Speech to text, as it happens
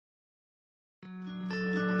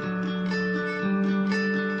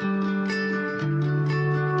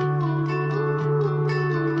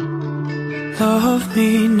Love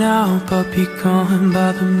me now, but be gone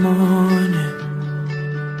by the morning.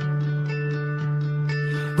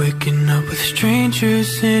 Waking up with strangers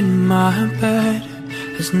in my bed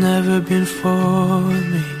has never been for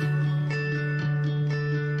me.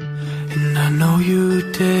 And I know you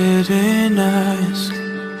didn't ask,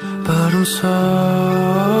 but I'm sorry.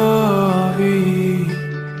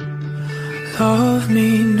 Love me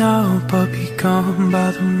now, but be gone by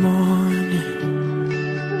the morning.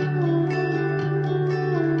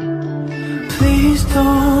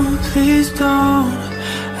 Please don't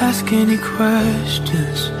ask any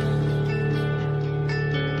questions,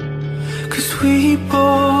 'cause we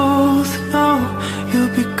both know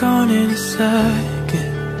you'll be gone in a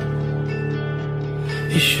second.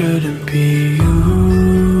 It shouldn't be you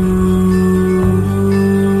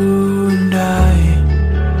and I.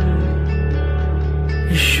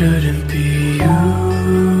 It shouldn't be you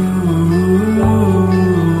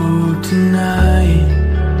tonight.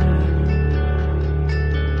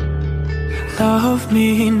 Love me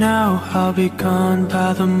now, I'll be gone by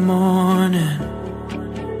the morning.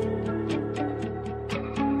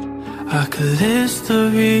 I could list the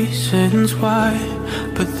reasons why,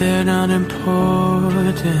 but they're not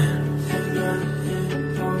important.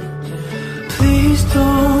 Please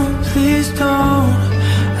don't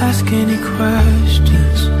ask any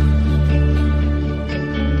questions,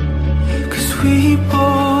 'cause we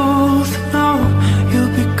both know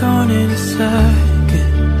you'll be gone in a second.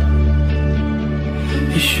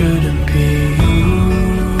 It shouldn't be you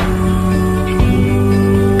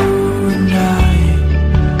and I.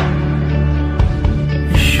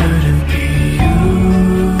 It shouldn't be you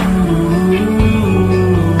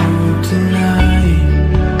tonight.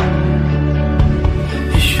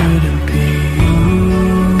 It shouldn't be you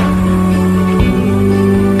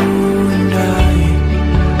and I.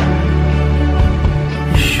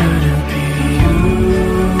 It shouldn't be you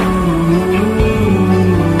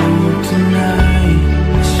tonight.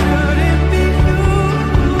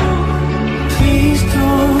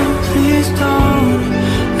 Please don't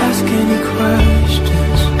ask any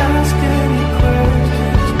questions,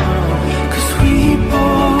 'cause we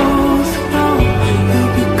both know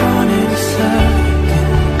you'll be gone in a second.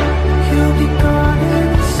 You'll be gone in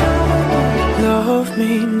a second. Love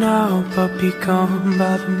me now, but be gone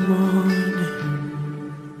by the morning.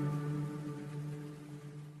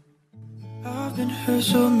 I've been hurt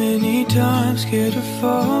so many times, scared to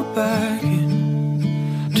fall back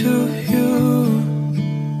into you.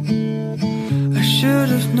 I should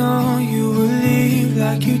have known you would leave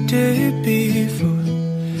like you did before.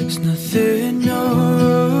 It's nothing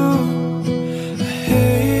new. I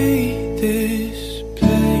hate this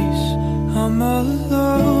place. I'm all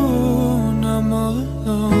alone, I'm all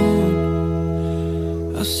alone.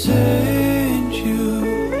 I'll send you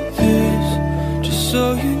this, just so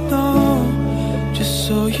you know, just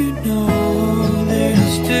so you know that I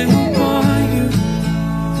still want you.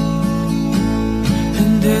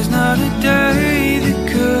 And there's not a day that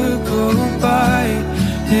could go by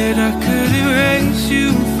that I could erase you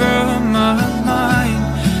from my mind.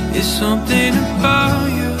 It's something about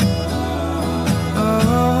you.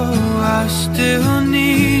 Oh, I still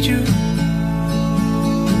need you.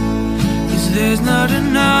 'Cause there's not a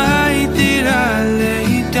night that I lay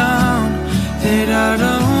down that I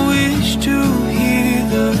don't wish to hear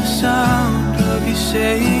the sound of you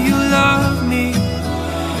saying you love me.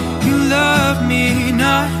 You love me,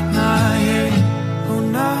 not yeah. Oh,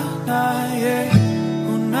 not yeah.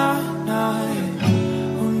 Oh, not yeah.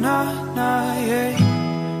 Oh, not yeah.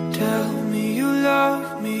 Tell me you love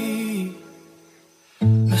me.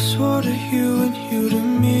 I swore to you and you to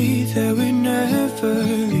me that we'd never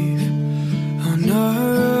leave on our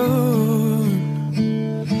own.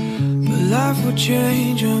 But life would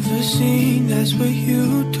change unforeseen, that's what you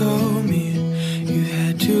told me. You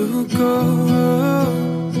had to go.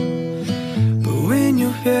 When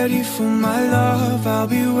you're ready for my love, I'll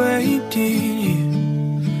be waiting here.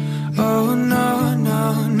 Oh no, no,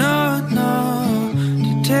 no, no.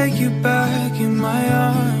 To take you back in my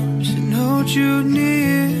arms and hold you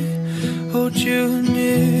near, hold you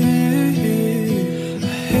near.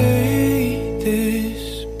 I hate this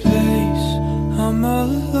place. I'm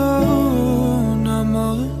all alone, I'm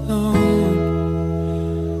all alone.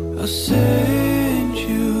 I'll send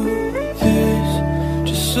you this,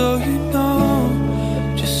 just so you know.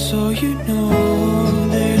 So you know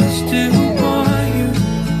that I still want you.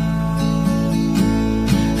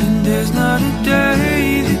 And there's not a day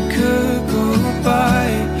that could go by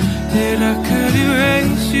that I could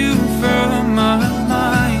erase you from my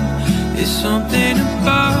mind. There's something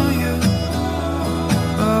about you.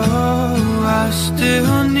 Oh, I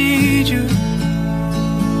still need you.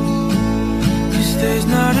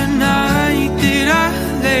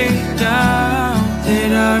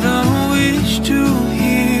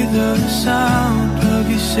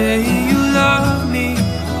 say you love me.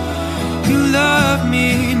 You love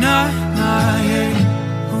me, nah, nah,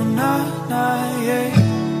 yeah. Oh, nah, nah,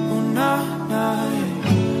 yeah. Oh, nah, nah,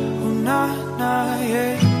 yeah. Oh, nah, nah,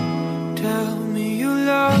 yeah. Tell me you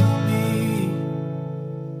love me.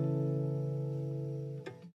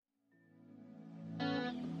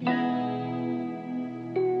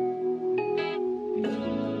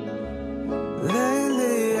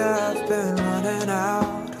 Lately I've been running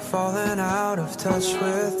out, falling out of touch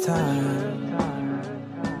with time.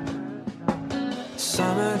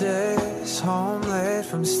 Summer days, home late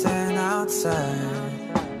from staying outside.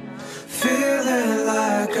 Feeling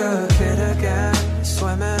like a kid again,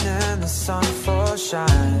 swimming in the sun for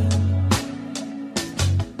shine.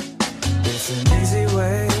 It's an easy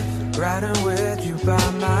wave, riding with you by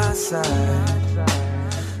my side.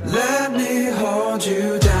 Let me hold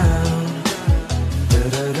you down.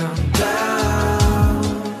 Da-da-dum, down.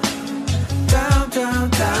 Down, down,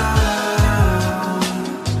 down.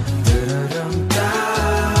 Da-da-dum,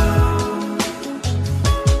 down.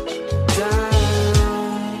 Down.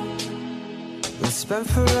 Let's spend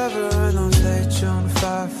forever in those late June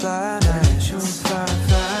firefly nights. June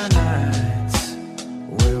firefly nights,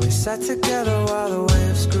 where we sat together while the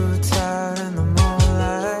waves grew tired in the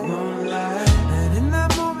moonlight. And in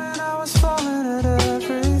that moment I was falling at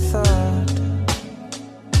every thought.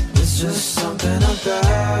 There's just something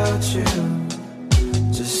about you,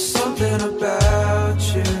 just something about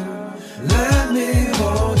you. Let me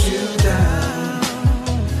hold you down.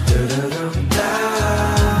 Da-da-dum,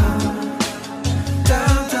 down.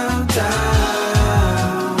 Down, down,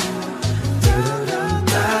 down. Da-da-dum,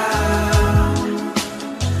 down.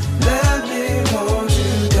 Let me hold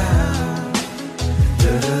you down.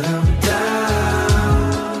 Da-da-dum, down.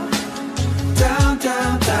 Down,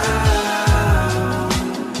 down, down.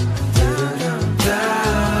 Da-da-dum,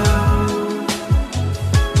 down.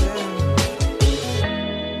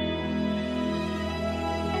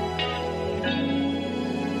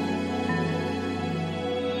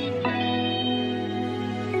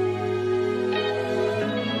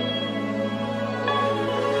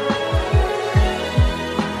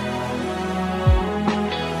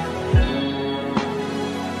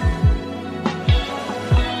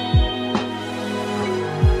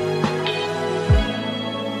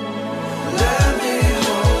 Let me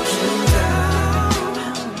hold you down.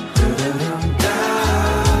 Da-da-dum, down.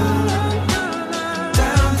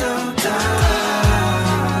 Down, down, down.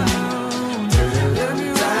 Da-da-dum,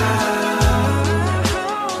 down.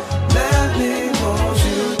 Let me hold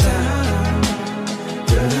you down.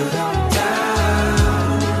 Da-da-dum, down.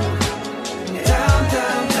 Down,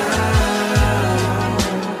 down, down.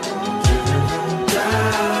 Da-da-dum,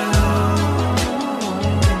 down.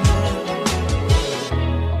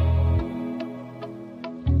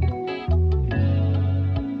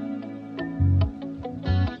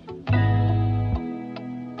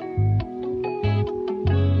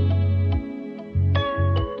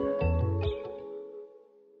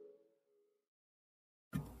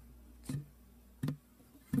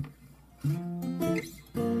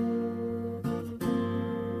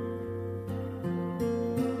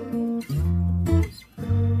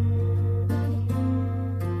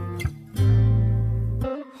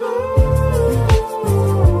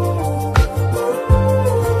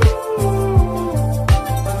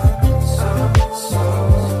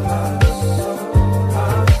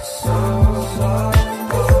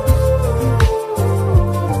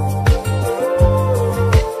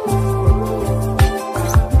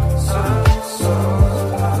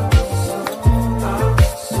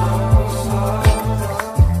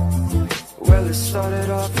 Well, it started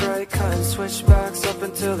off right, cutting switchbacks up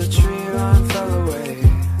until the tree line fell away.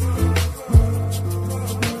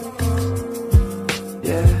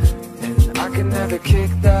 Yeah, and I can never kick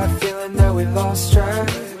that feeling that we lost track.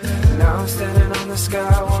 Now I'm standing on the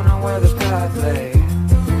sky, wondering where the path lay.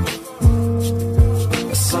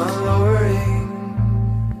 The sun lowering,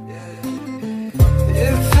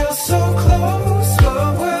 it feels so close,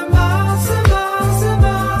 but we're miles and miles and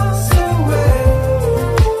miles away.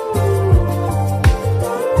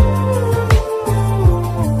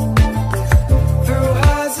 Through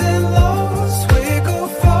highs and lows, we go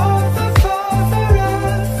farther, farther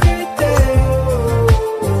every day.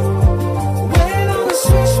 Wait on the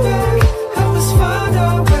switchback, help us find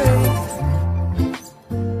our way.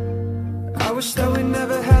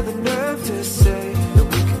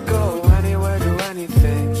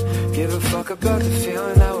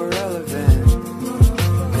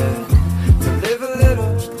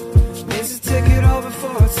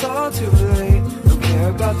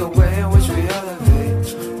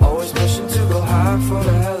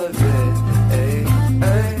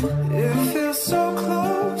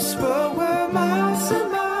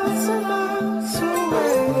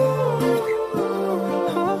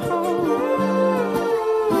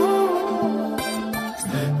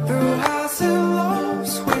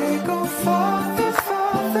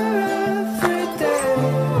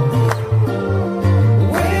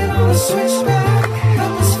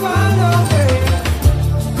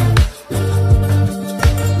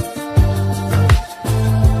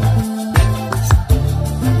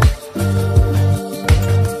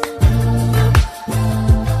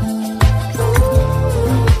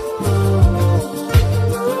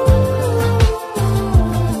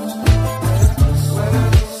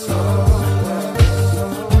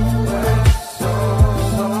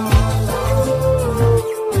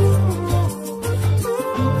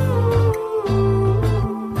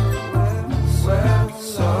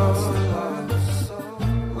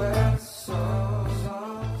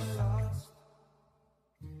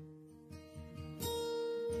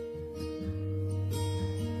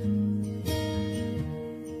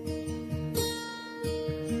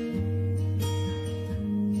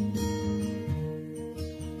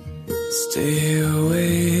 Stay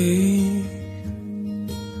away.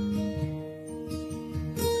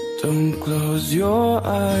 Don't close your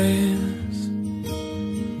eyes.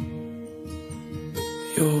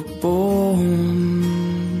 You're born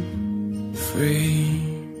free.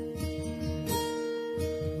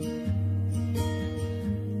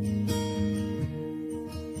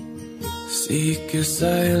 Seek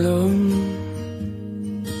asylum.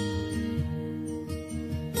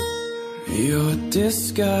 Your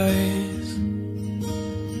disguise.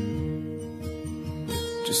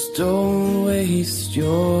 Just don't waste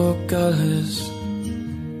your colors.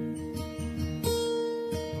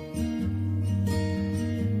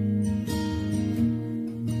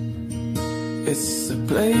 It's the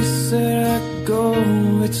place that I go,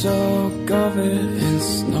 it's all covered in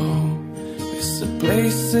snow. It's the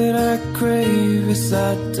place that I crave, it's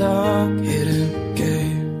that dark hidden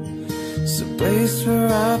cave. It's the place where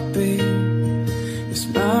I'll be, it's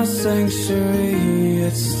my sanctuary.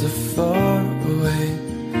 It's the faraway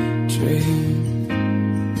dream.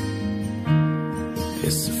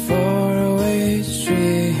 It's the faraway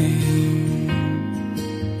dream.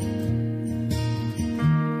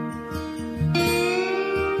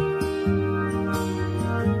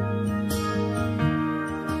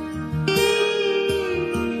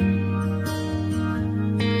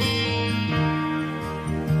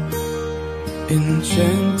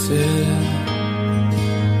 Enchanted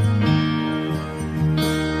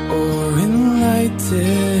or enlightened,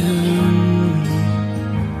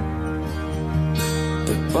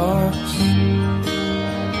 the box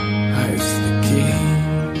hides the key.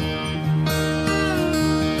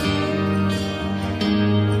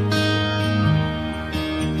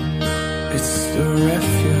 It's the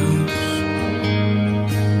refuge,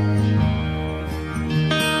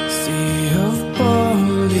 sea of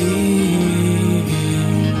barley.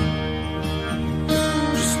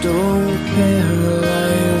 Don't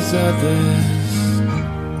paralyze others.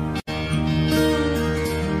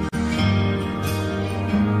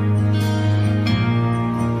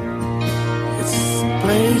 It's the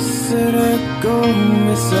place that I go,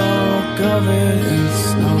 it's all covered in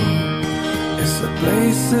snow. It's the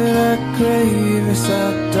place that I crave, it's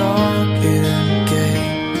that dark hidden cave.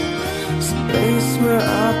 It's the place where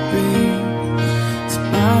I'll be, it's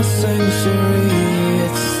my sanctuary.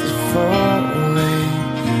 It's the faraway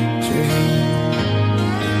dream.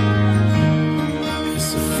 It's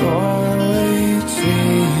a faraway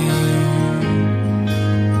dream.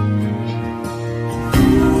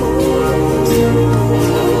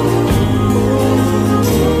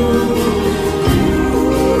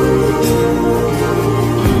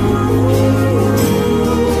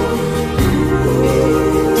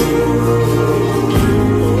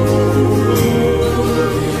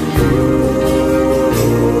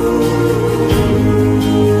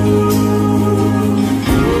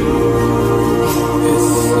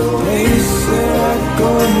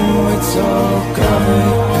 It's all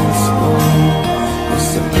covered in snow. It's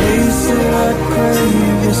the place that I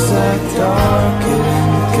crave. It's that dark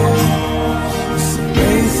hidden cave. It's the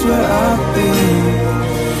place where I'll be.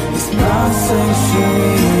 It's my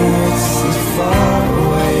sanctuary. It's a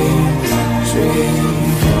faraway dream.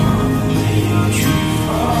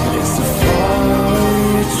 It's a faraway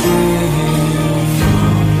dream.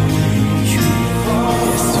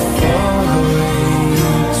 It's a faraway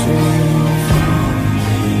dream.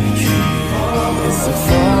 It's a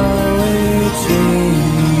faraway dream.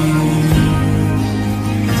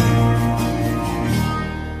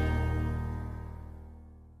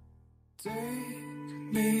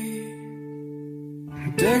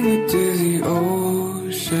 Take me to the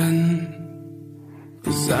ocean,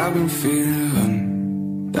 'cause I've been feeling run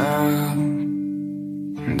down,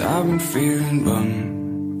 and I've been feeling run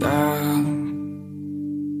down.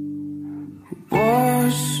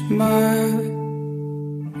 Wash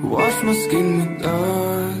my skin with the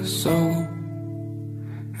soap,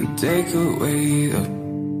 and take away the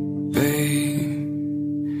pain,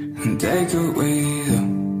 and take away the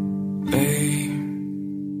pain.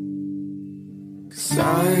 'Cause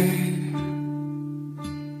I've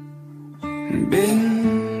been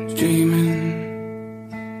dreaming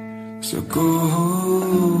so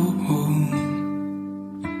cool.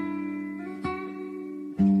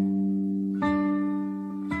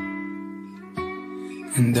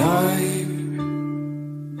 And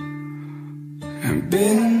I've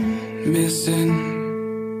been missing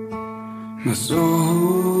my soul.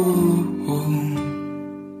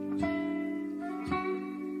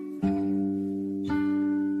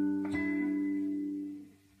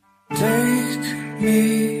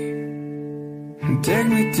 Take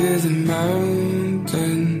me to the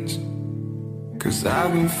mountains, 'cause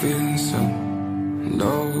I've been feeling so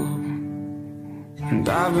low, and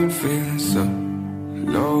I've been feeling so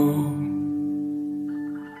low.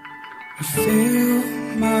 I fill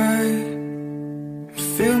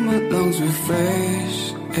my lungs with fresh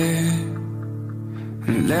air,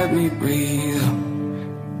 and let me breathe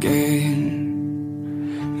again.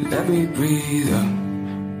 Let me breathe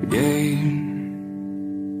again.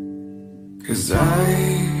 'Cause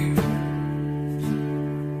I've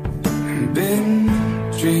been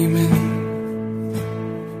dreaming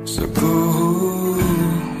so cool,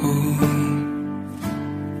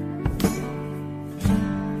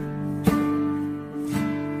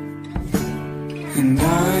 and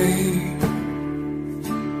I've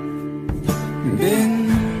been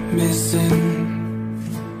missing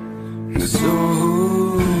the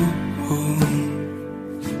soul.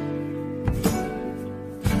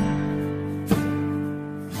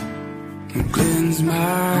 Cleanse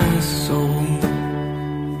my soul,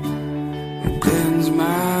 cleanse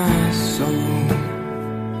my soul,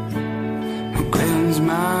 cleanse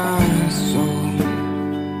my soul,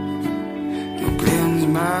 cleanse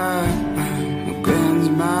my, cleanse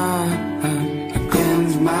my,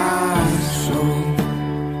 cleanse my soul,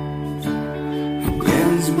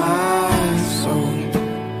 cleanse my soul,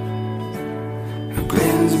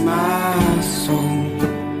 cleanse my soul,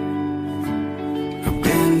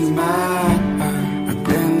 cleanse my.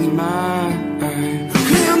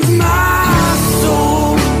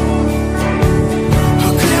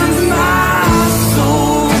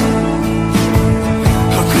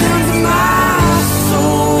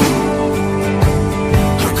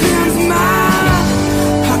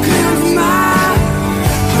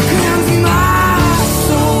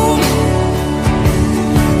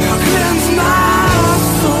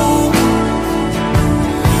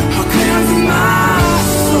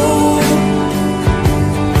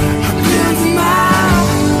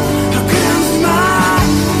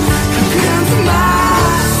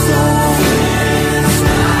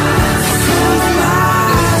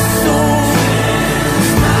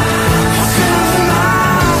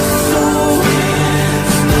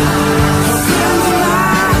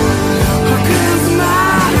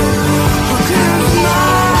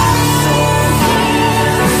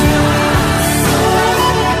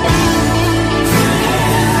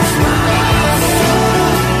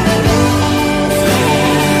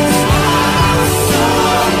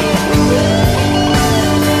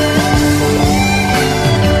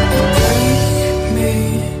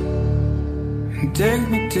 Take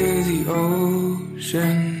me to the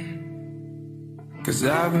ocean, 'cause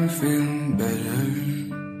I've been feeling better.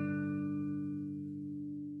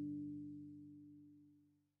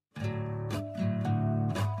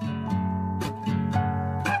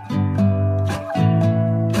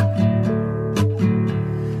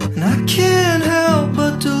 And I can't help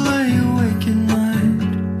but to lay awake at night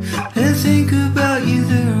and think about you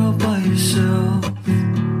there all by yourself.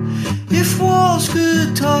 If walls could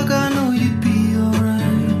talk, I know you'd be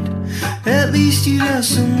at least you'd have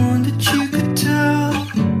someone that you could tell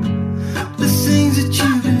the things that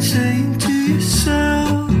you've been saying to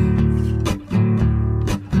yourself.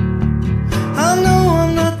 I know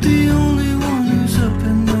I'm not the only one who's up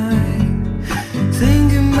at night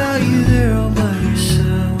thinking about you there all by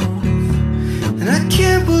yourself. And I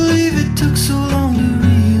can't believe it took so long to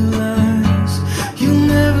realize you'll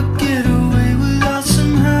never get away without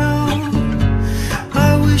some help.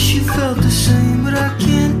 I wish you felt the same, but I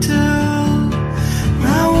can't tell.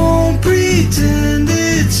 I won't pretend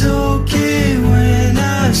it's okay when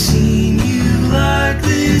I've seen you like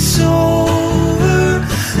this over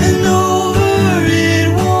and over. It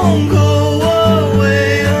won't go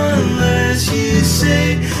away unless you say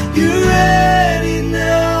you're ready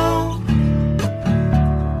now.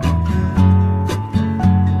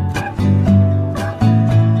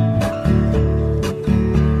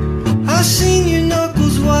 I've seen your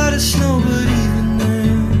knuckles white as snow, but even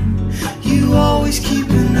then you always keep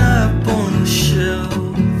an eye up on a shelf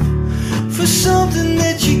for something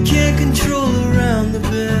that you can't control around the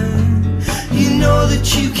bend. You know that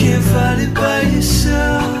you can't fight it by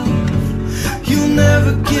yourself. You'll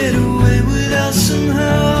never get away without some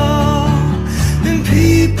help. And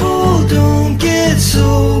people don't get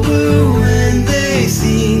sober when they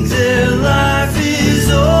think their life is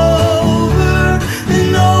over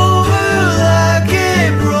and over like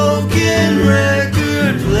a broken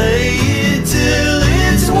record. Play it till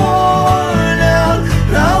it's worn out.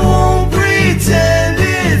 I won't pretend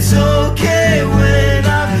it's okay when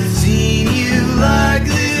I've seen you like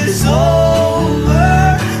this. Oh,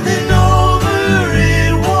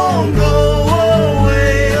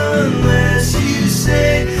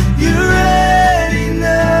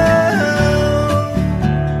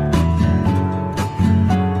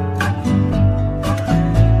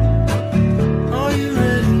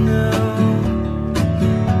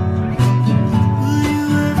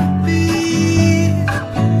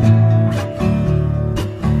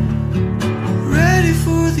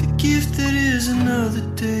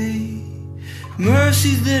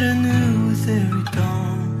 mercies that are new with every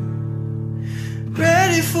dawn.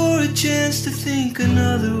 Ready for a chance to think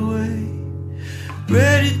another way.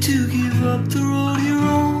 Ready to give up the road you're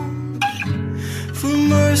on. For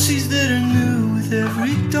mercies that are new with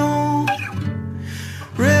every dawn.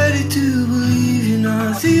 Ready to believe you're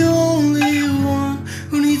not the only one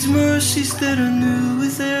who needs mercies that are new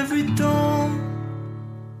with every dawn.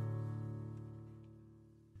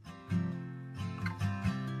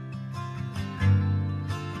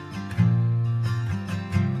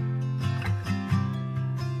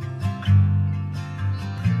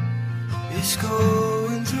 It's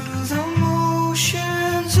going through the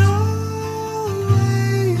motions, always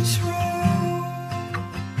wrong.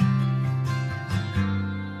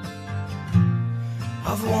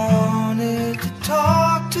 I've wanted to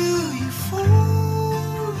talk to you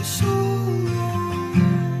for so long.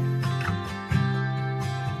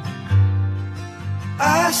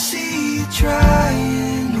 I see you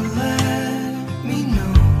trying to let me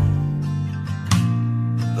know,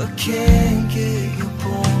 but can't get your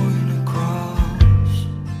point across.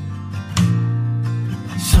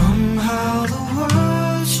 Somehow the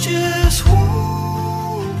words just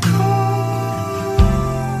won't come.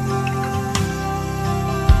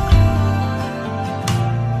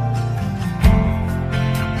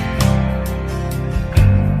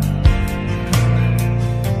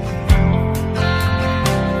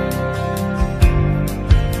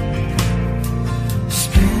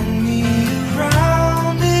 Spin me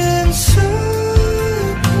around in circles.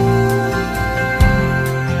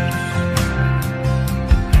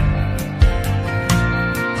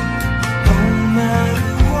 No matter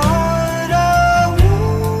what, I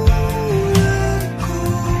won't let go.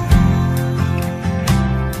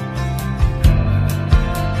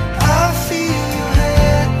 I feel your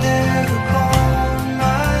head there upon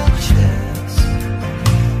my chest.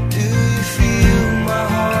 Do you feel my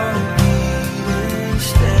heart beating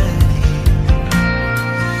steady?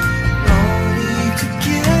 No need to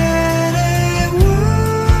get a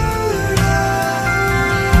word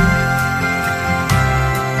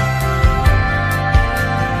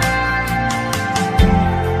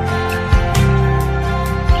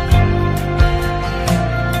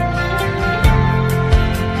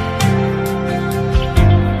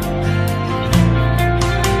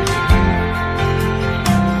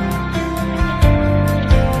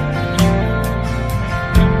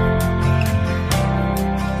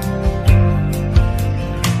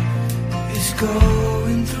It's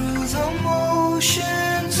going through the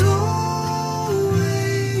motions, always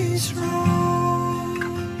wrong.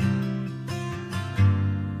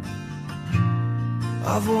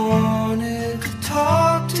 I've wanted to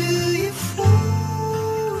talk to you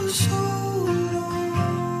for so long.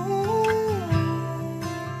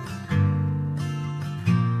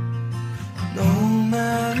 No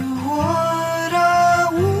matter what, I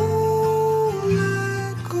won't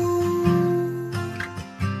let go.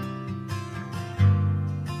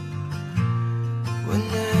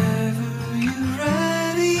 Whenever you're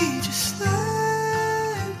ready, just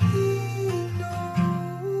let me know.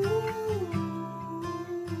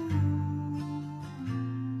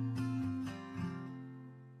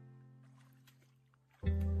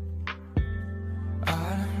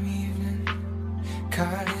 Autumn evening,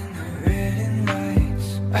 caught in the red and lights.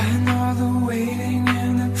 And all the waiting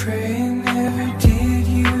and the praying never did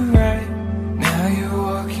you right. Now you're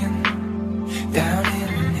walking down in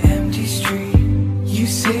an empty street. You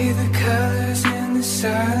say the colors and the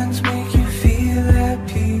silence make you feel at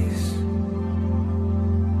peace.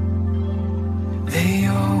 They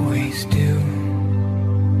always do.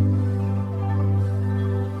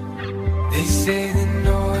 They say the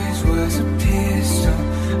noise was a pistol.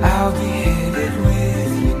 I'll be headed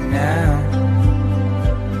with you now.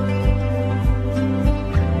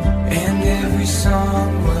 And every song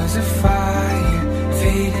was a fire,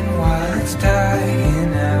 fading while it's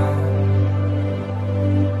dying out.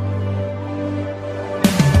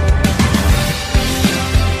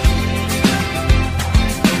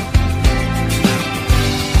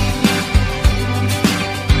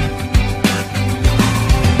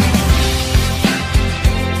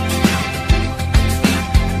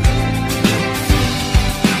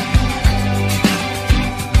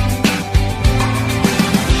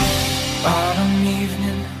 Autumn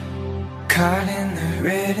evening, caught in the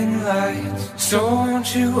red and lights. So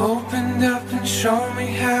won't you open up and show me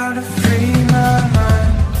how to free my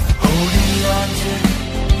mind? Holding on to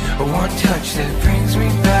one touch that brings me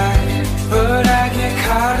back, but I get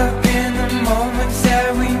caught up in the moments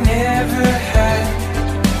that we never had.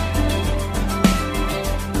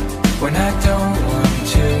 When I don't want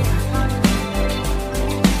to,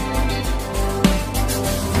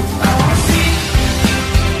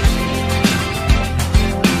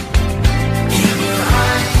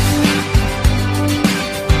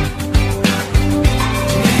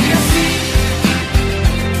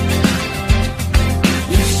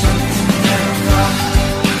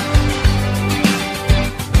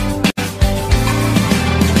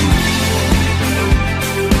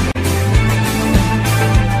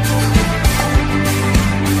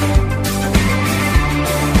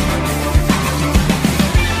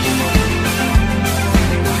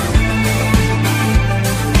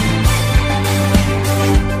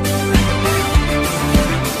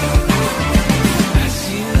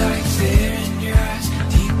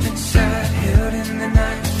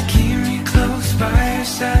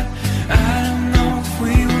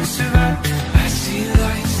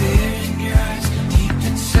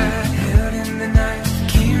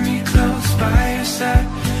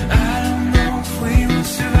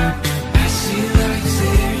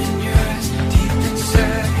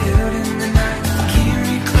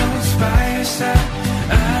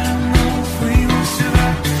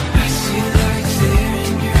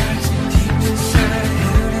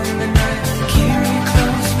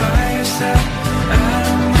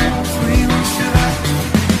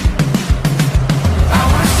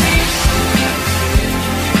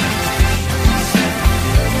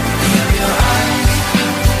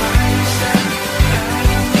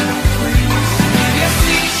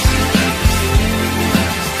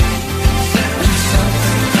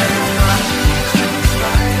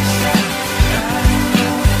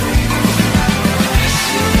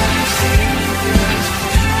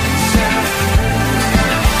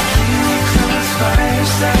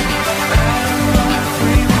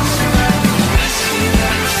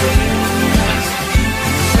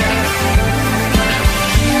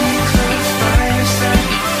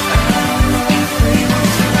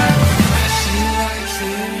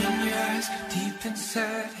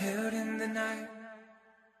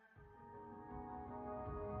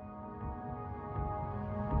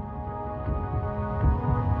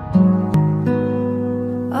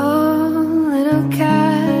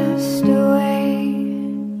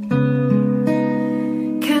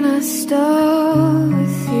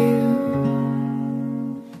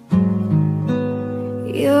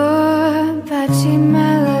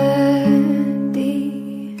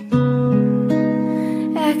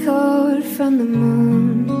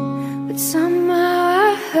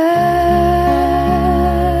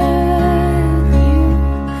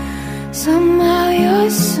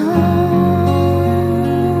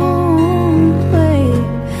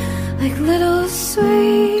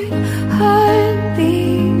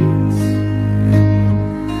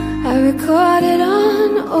 recorded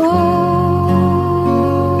on old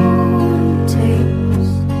tapes.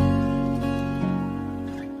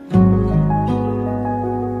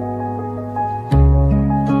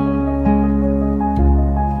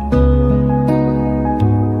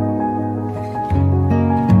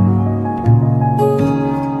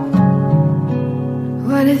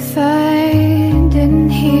 What if I didn't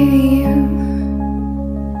hear you,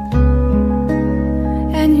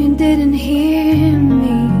 and you didn't hear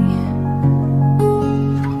me?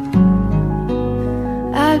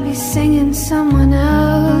 I'd be singing someone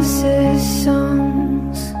else's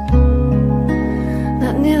songs,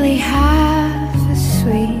 not nearly half as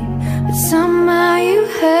sweet, but somehow you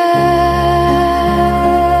heard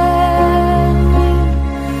me.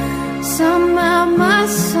 Somehow my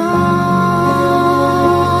song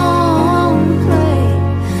played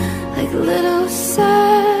like little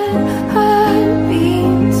sad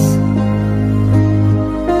heartbeats.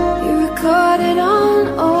 You recorded on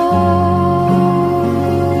old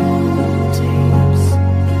tapes.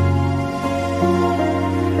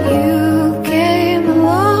 You came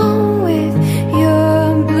along with your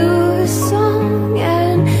blues song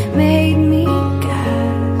and made me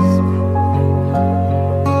gasp.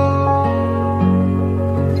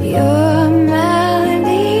 Your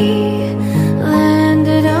melody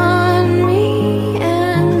landed on me,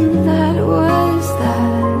 and that was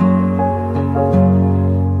that.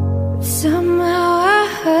 Somehow I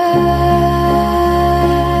heard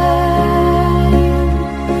you.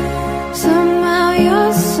 Somehow your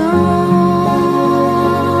song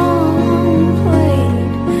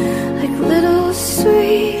played like little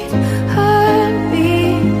sweet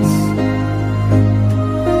heartbeats.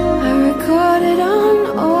 I recorded on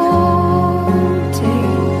old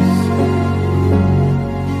tapes.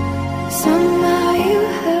 Somehow you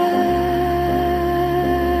heard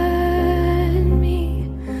me.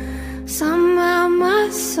 Somehow my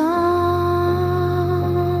song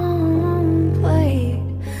played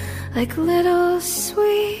like little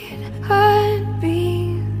sweet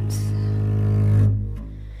heartbeats.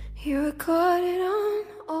 You recorded on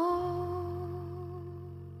old.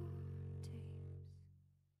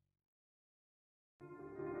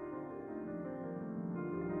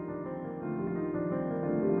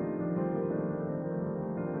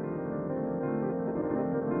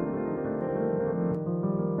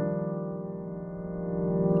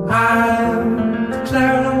 I'm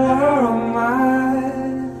declaring a war on my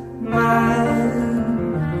mind.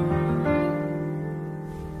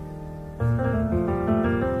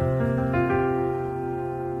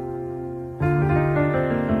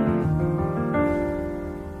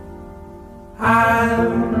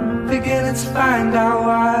 I'm beginning to find out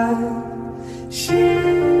why she's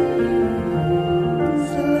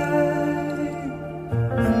alive.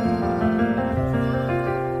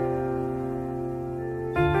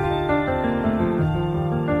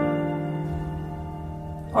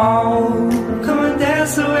 Oh, come and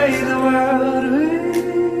dance away the world with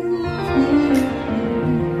me.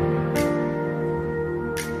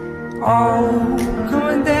 Oh, come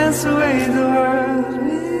and dance away the world with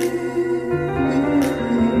me.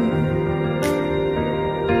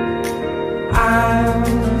 I'm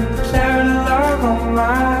declaring a love on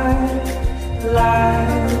my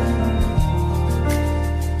life.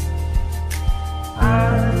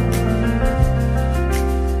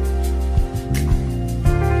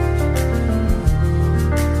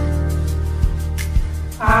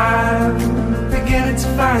 I'm beginning to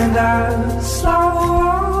find out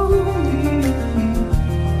slowly.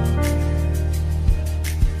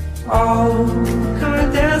 Oh, come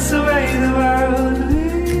and dance away the world with me.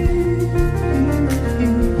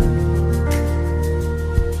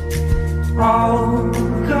 Oh,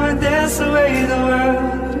 come and dance away the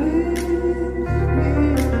world with me.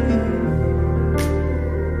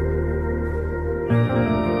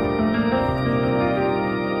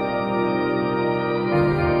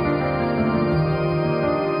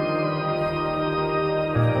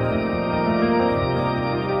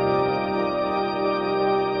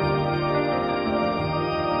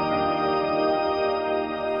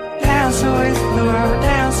 Dance away the world,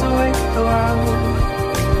 dance away the world.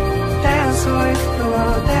 Dance away the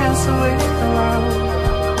world, dance away the world.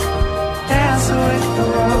 Dance away the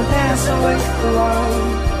world, dance away the world.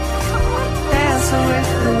 Dance away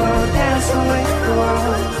the world, dance away the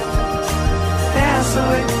world. Dance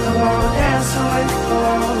away the world, dance away the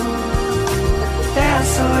world.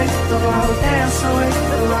 Dance away the world, dance away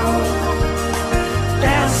the world.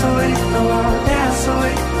 Dance away the world, dance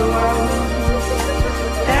away the world.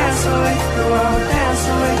 Dance away the world, dance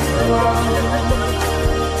away the world.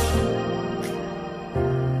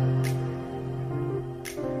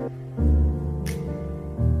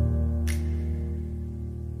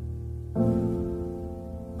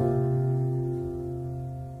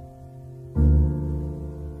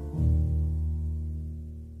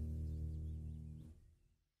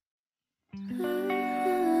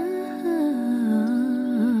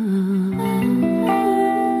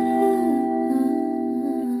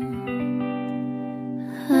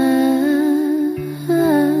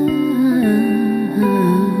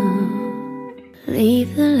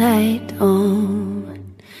 light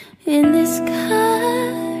on in this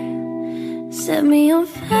car. Set me on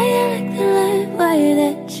fire like the light wire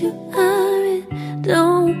that you are. And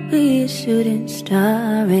don't be a shooting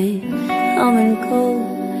star. And come and go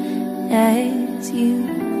as you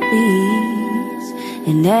please,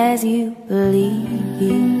 and as you believe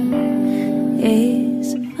is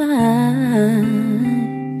fine.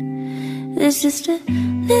 There's just a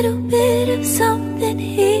little bit of something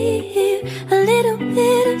here, a little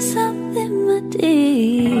bit of something, my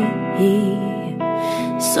dear.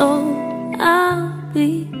 So I'll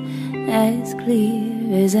be as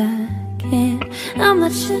clear as I can. I'm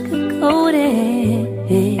not sugarcoating,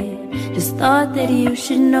 just thought that you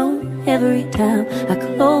should know. Every time I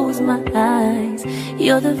close my eyes,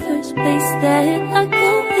 you're the first place that I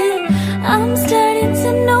go in. I'm starting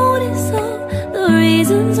to notice all the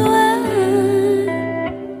reasons why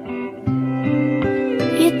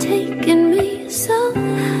you're taking me so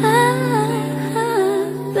high,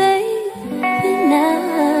 baby, now,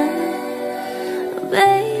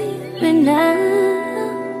 baby, now.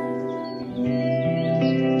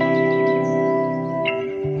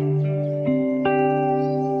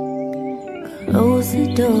 Close the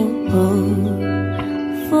door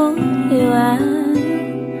for you,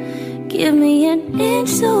 give me an inch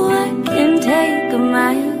so I can take a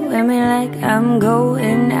mile. Wear me like I'm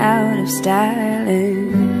going out of style,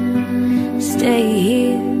 and stay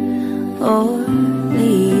here or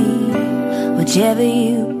leave, whichever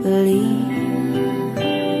you believe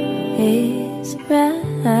is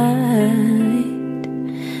right.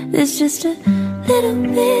 There's just a little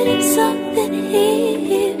bit of something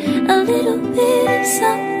here, a little bit of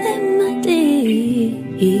something, my dear.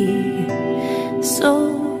 So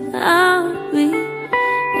I'll be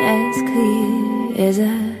as clear as I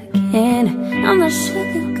can. I'm not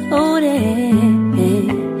sugarcoating,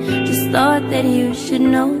 just thought that you should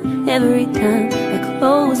know. Every time I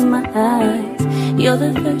close my eyes, you're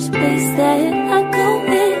the first place that I go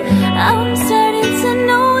in. I'm starting to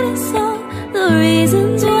notice all the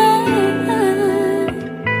reasons why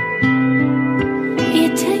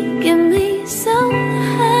you're taking me so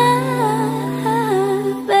high,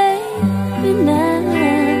 baby, now,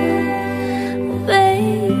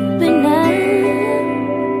 baby, now.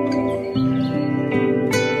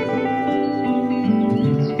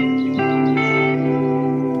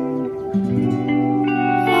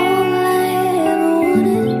 All I ever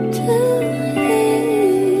wanted to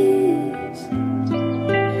is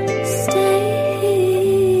stay here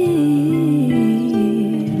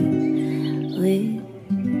with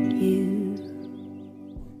you.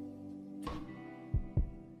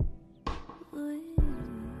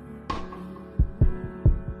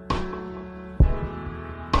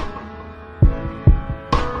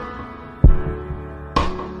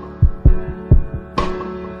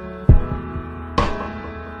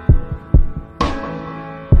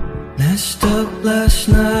 Messed up last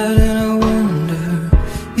night and I wonder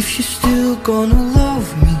if you're still gonna love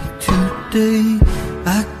me today.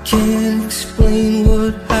 I can't explain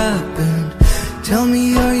what happened. Tell me,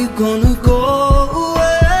 are you gonna go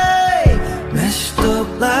away? Messed up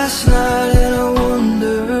last night and I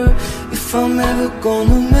wonder if I'm ever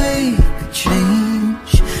gonna make a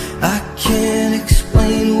change. I can't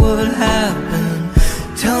explain what happened.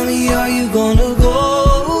 Tell me, are you gonna go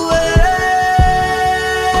away?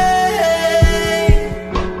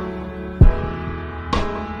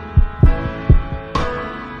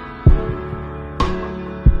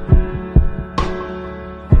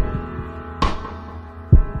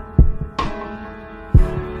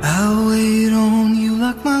 I'll wait on you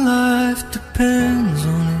like my life depends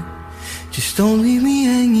on it. Just don't leave me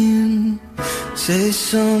hanging. Say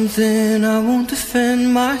something, I won't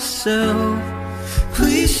defend myself.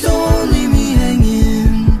 Please don't leave me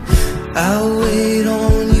hanging. I'll wait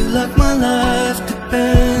on you like my life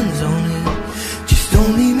depends on it. Just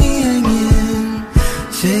don't leave me hanging.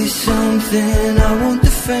 Say something, I won't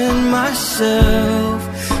defend myself.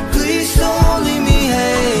 Please don't leave me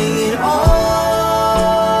hanging on.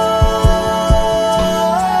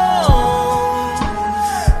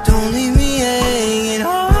 Don't leave me hanging on.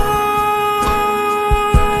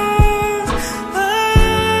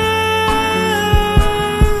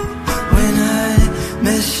 When I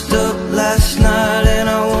messed up last night and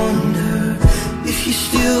I wonder if you're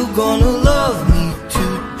still gonna love me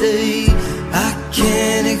today. I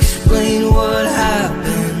can't explain what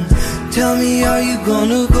happened. Tell me, are you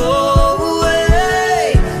gonna go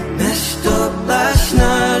away? Messed up last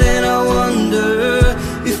night and I wonder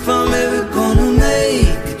if I'm ever gonna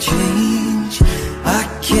make a change. I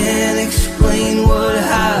can't explain what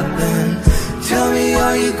happened. Tell me,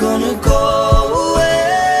 are you gonna go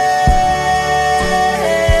away?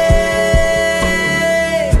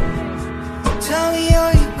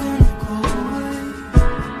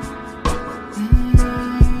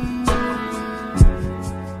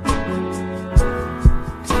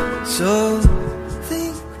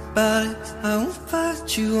 about it, I won't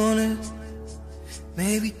fight you on it.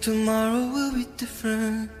 Maybe tomorrow will be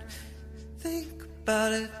different. Think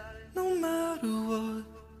about it, no matter what.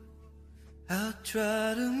 I'll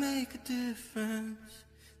try to make a difference.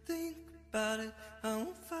 Think about it, I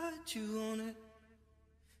won't fight you on it.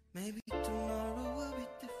 Maybe tomorrow will be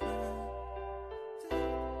different. Think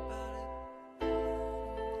about it.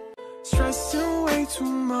 Stressing way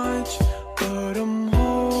too much, but I'm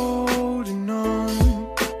holding on.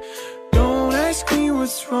 Don't ask me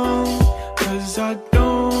what's wrong, 'cause I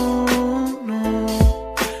don't know.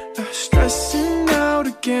 Not stressing out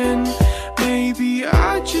again, maybe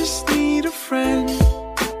I just need a friend.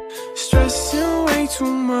 Stressing way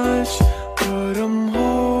too much, but I'm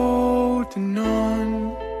holding on.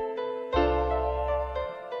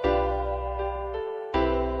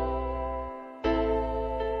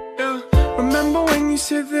 Yeah, remember when you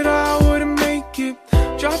said that I wouldn't make it?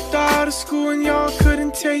 Dropped out of school and y'all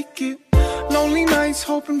couldn't take it. Lonely nights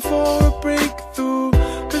hoping for a breakthrough,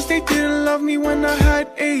 'cause they didn't love me when I had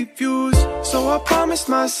 8 views. So I promised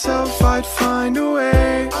myself I'd find a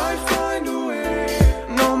way. I'd find a way.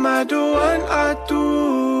 No matter what I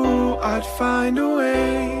do, I'd find a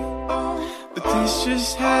way. But this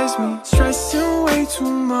just has me stressing way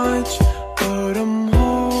too much, but I'm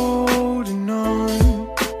holding on.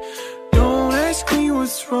 Don't ask me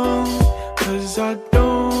what's wrong, 'cause I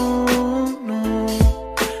don't know.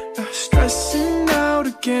 Not stressing out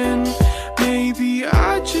again, maybe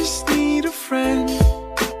I just need a friend.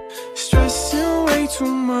 Stressing way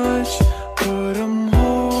too much, but I'm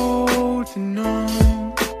holding on.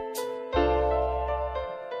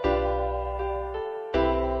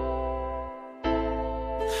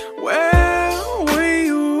 Where were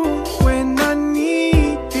you when I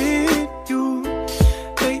needed you?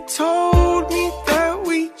 They told me that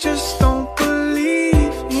we just don't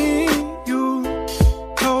believe in you.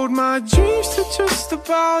 Told my dreams to just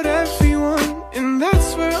about everyone, and that's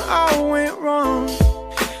where I went wrong.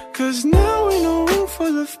 'Cause now in a room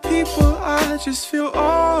full of people, I just feel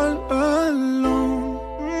all alone.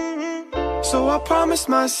 So I promised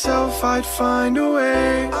myself I'd find a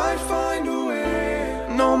way. I'd find a way.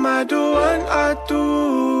 No matter what I do,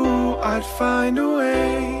 I'd find a way.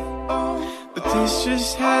 But this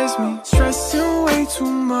just has me stressing way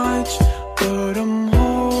too much, but I'm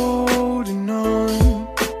holding on.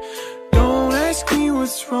 Don't ask me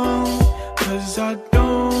what's wrong, 'cause I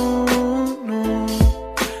don't know.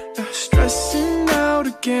 Not stressing out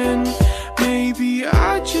again, maybe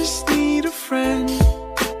I just need a friend.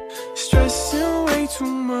 Stressing way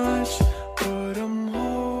too much, but I'm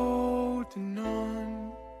holding on.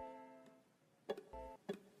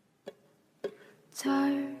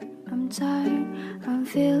 Tired, I'm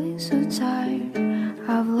feeling so tired.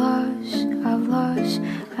 I've lost,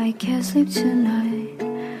 I can't sleep tonight.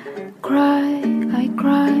 I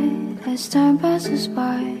cry as time passes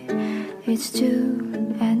by. It's 2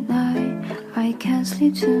 at night, I can't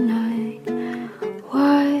sleep tonight.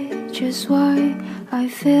 Why, just why, I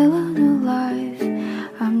feel unalive.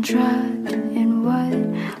 I'm trapped in what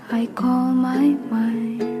I call my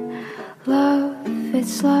mind. Love,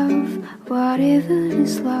 it's love, what even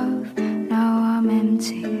is love? Now I'm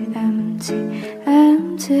empty, empty,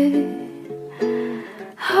 empty.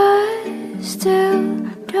 I still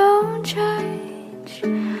don't change.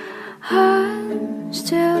 I'm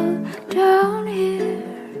still down here.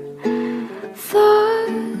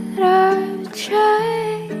 Thought I'd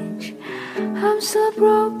change. I'm still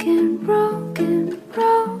broken, broken,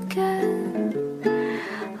 broken.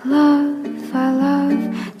 Love, I love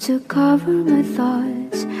to cover my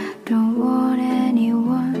thoughts. Don't want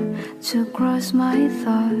anyone to cross my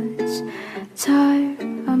thoughts. Tired,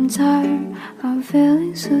 I'm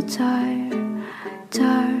feeling so tired.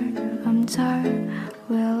 Tired, I'm tired,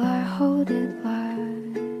 will I hold it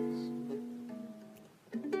last?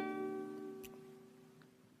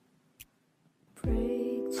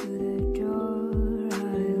 Break to the door,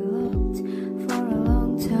 I locked for a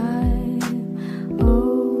long time.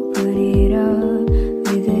 Open it up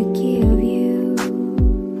with the key of you.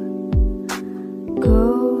 Go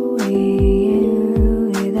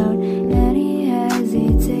in without any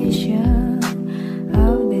hesitation.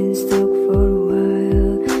 I've been stuck for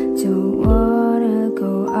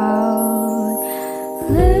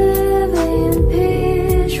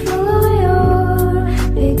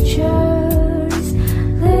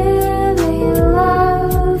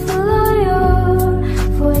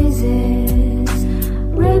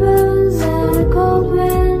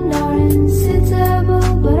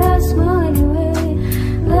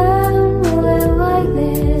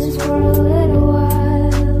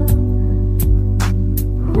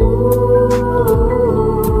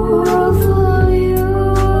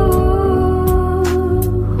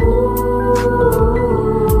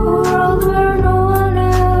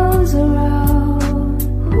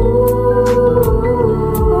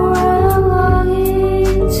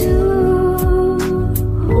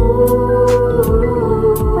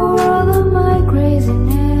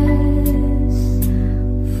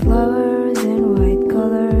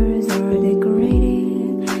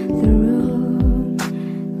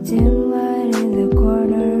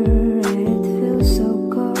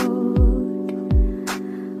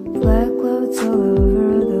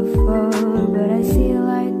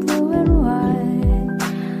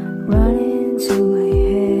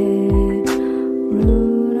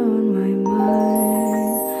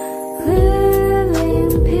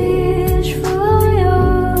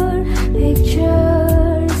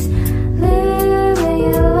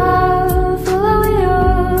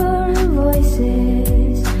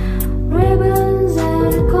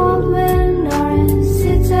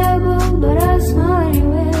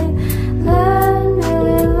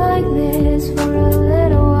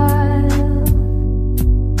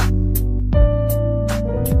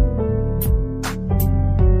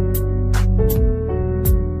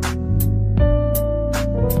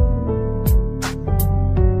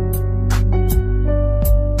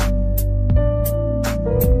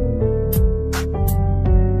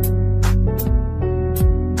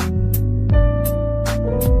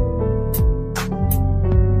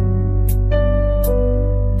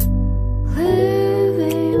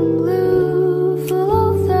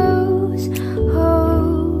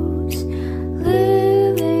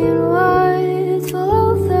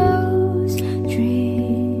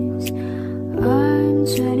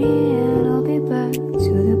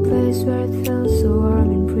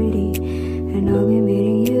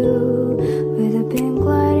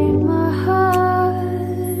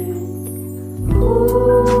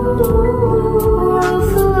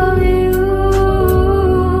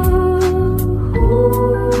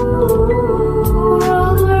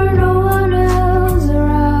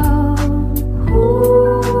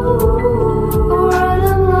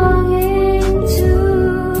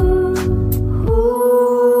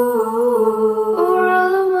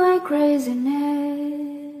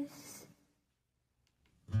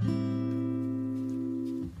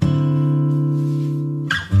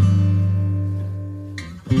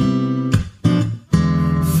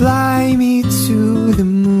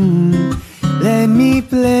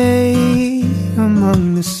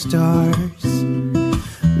stars.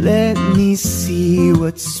 Let me see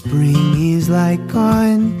what spring is like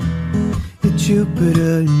on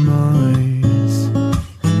Jupiter and Mars.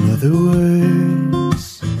 In other words,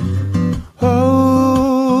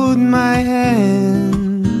 hold my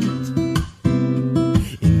hand.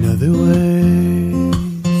 In other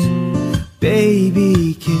words, baby,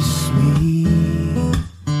 kiss me.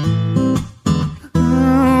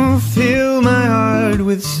 Oh, fill my heart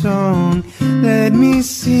with song. Let me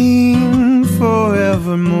sing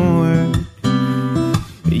forevermore.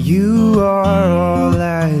 You are all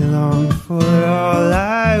I long for, all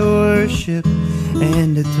I worship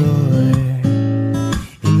and adore.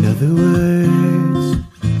 In other words,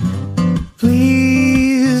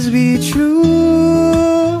 please be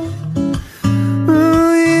true.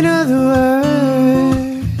 In other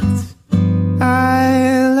words, I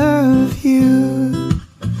love you.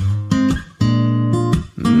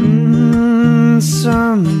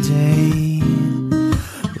 Someday,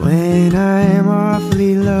 when I'm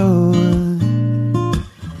awfully low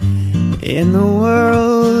and the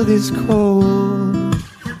world is cold,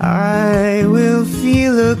 I will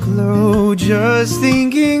feel a glow just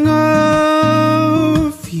thinking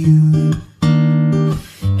of you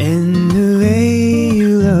and the way you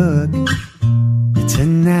look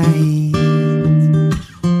tonight.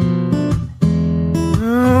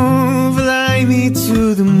 Oh, fly me to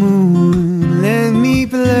the moon, let me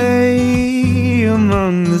play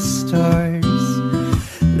among the stars.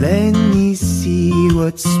 Let me see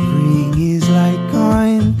what spring is like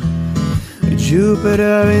on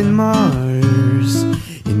Jupiter and Mars.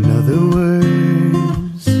 In other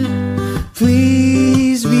words,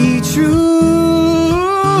 please be true.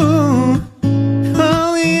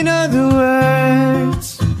 Oh, in other words,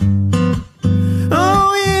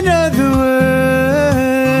 oh, in other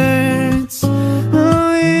words,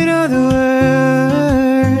 oh, in other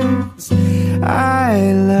words,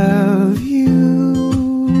 I love you.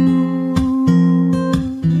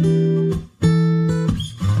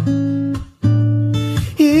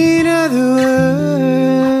 In other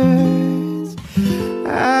words,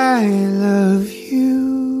 I love you.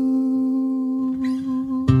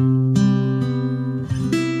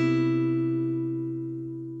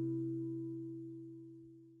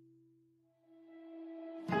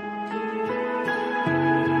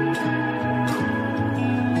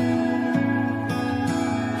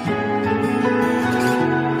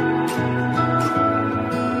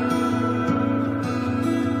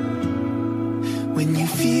 When you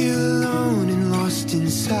feel alone and lost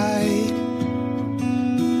inside,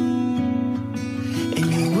 and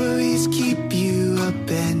your worries keep you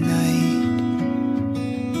up at night,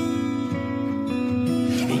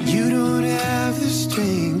 and you don't have the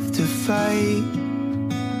strength to fight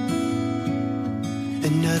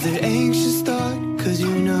another anxious thought, 'cause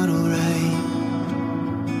you're not alright.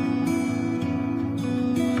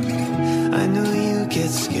 I know you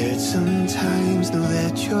get scared sometimes. Know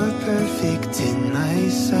that you're perfect in my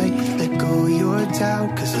sight. Let go your doubt,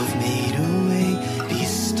 'cause I've made a way. Be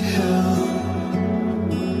still.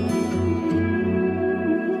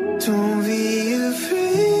 Don't be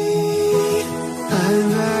afraid, I'm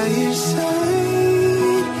by your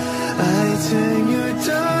side. I turn your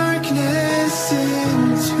darkness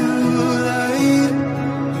into light.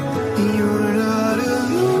 You're not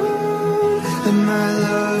alone, and my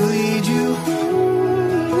love lead you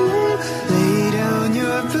home. Lay down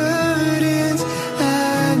your burdens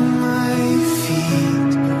at my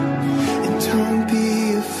feet, and don't be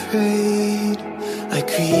afraid. I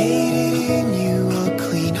created in you a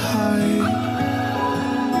clean heart.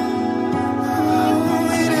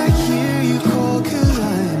 Oh, and I hear you call, 'cause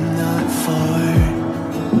I'm not far.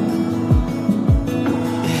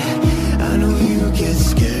 Yeah, I know you get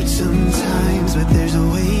scared sometimes, but there's a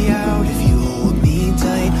way out if you hold me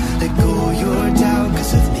tight. Let go your doubt,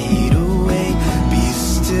 'cause I've made a way. Be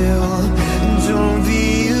still, and don't be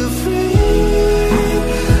afraid.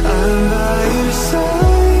 I'm by your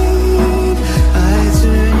side. I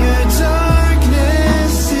turn your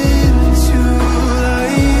darkness into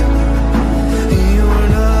light. You're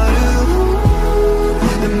not alone,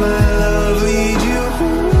 and my love lead you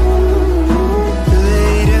home.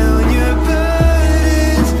 Lay down your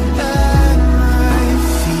burdens at my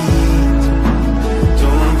feet.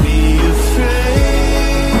 Don't be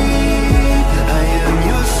afraid. I am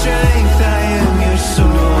your strength, I am your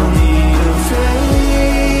soul. Don't be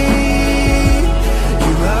afraid.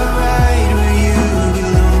 You are right where you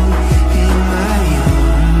belong, in my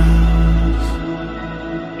arms.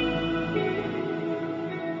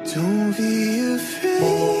 Don't be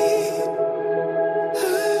afraid.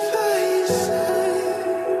 I'm by your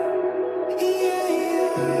side. Yeah,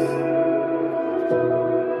 yeah.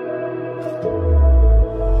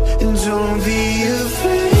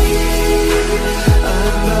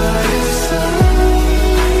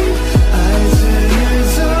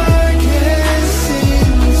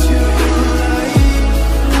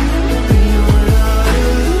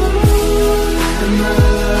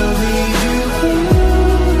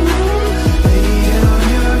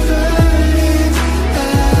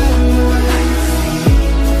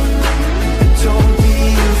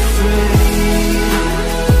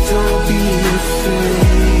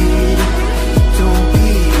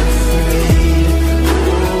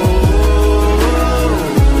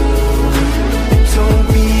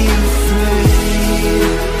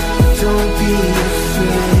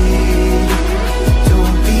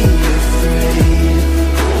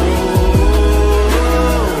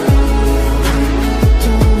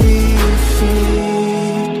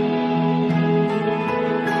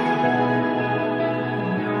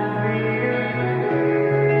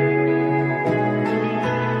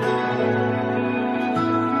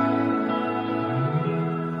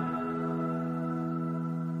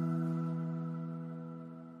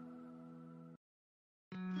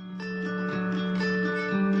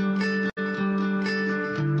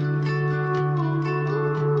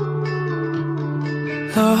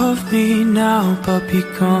 Love me now, but be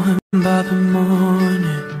gone by the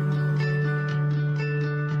morning.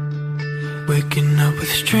 Waking up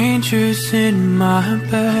with strangers in my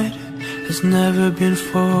bed has never been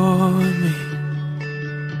for me.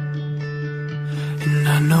 And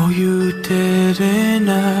I know you didn't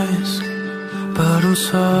ask, but I'm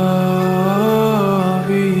sorry.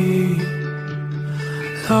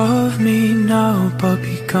 Love me now, but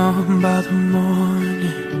be gone by the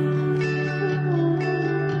morning.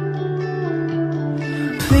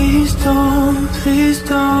 Please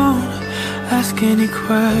don't ask any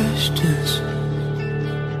questions,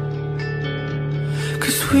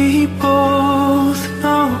 'cause we both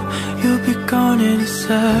know you'll be gone in a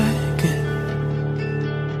second.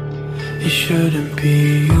 It shouldn't be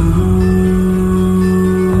you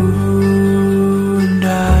and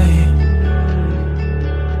I.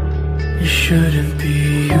 It shouldn't be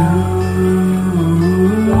you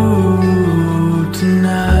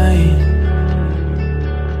tonight.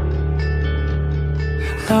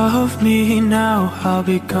 Love me now, I'll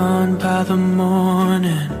be gone by the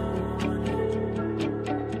morning.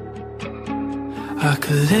 I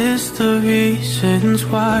could list the reasons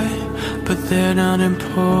why, but they're not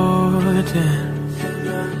important.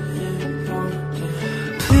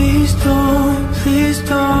 Please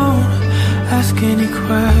don't ask any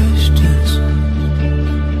questions,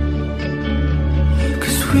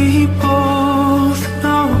 'cause we both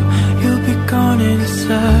know you'll be gone in a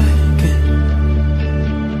second.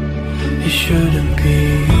 It shouldn't be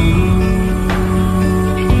you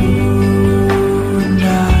and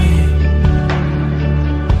I.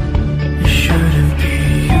 It shouldn't be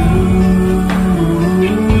you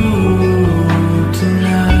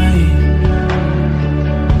tonight.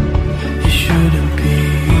 It shouldn't be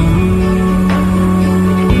you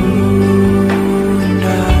and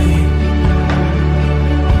I.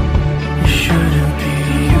 It shouldn't be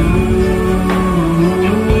you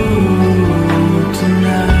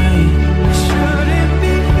tonight.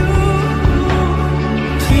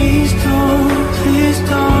 Please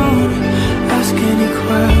don't ask any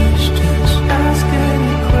questions,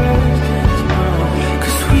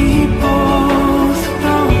 'cause we both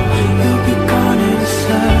know you'll be gone in a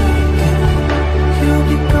second. You'll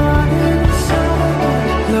be gone in a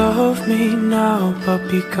second. Love me now, but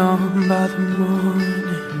be gone by the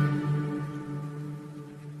morning.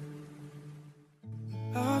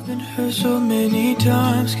 I've been hurt so many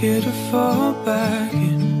times, scared to fall back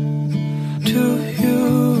into you.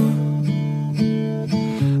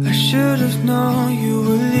 I should have known you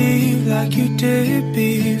would leave like you did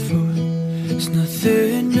before. It's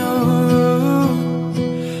nothing new.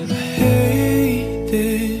 I hate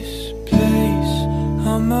this place.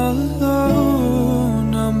 I'm all alone,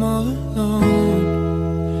 I'm all alone.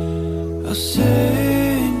 I'll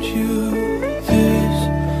send you this,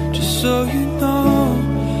 just so you know,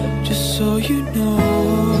 just so you know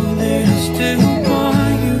that I still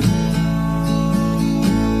want you.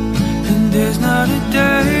 And there's not a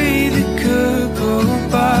day that could go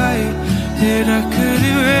by that I could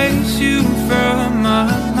erase you from my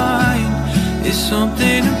mind. There's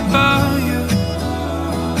something about you.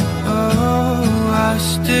 Oh, I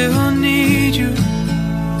still need you.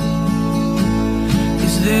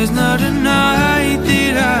 'Cause there's not a night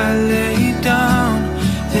that I lay down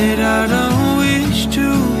that I don't wish to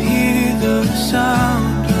hear the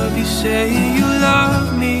sound of you saying you love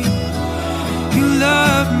me. You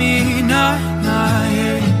love me, nah, nah,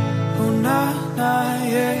 yeah. Oh, nah, nah,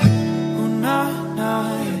 yeah. Oh, nah, nah,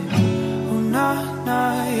 yeah. Oh, nah,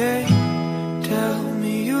 nah, yeah. Tell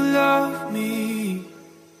me you love me.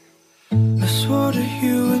 I swore to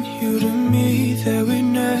you and you to me that we'd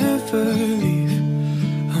never leave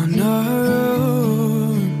on our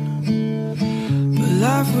own. But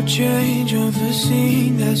life would change unforeseen,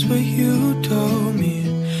 that's what you told me.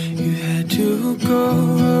 You had to go.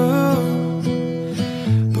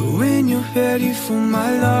 When you're ready for my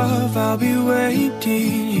love, I'll be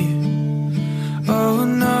waiting here. Oh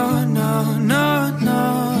no, no, no, no,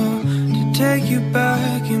 to take you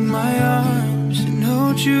back in my arms and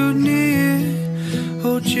hold you near,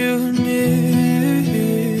 hold you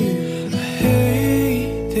near. I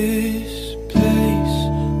hate this place.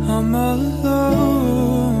 I'm all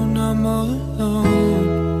alone, I'm all alone.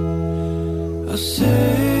 I'll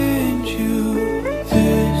send you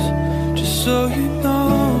this, just so you know.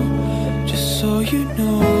 So you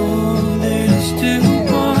know that I still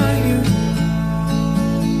want you.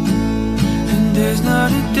 And there's not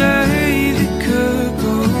a day that could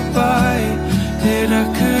go by that I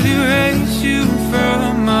could erase you from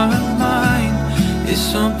my mind. There's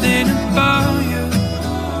something about you.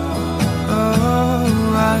 Oh,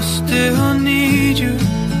 I still need you.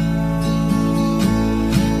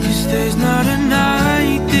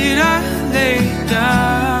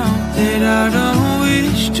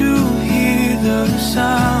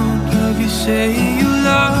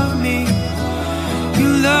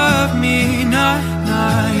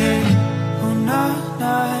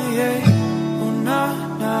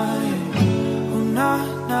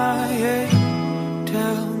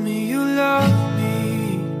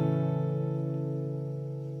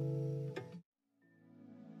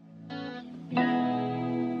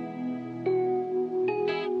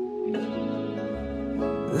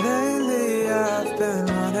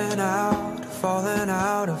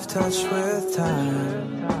 touch with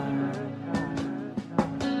time.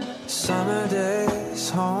 Summer days,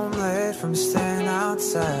 home late from staying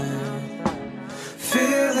outside.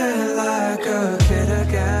 Feeling like a kid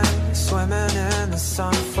again, swimming in the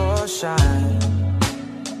sun for shine.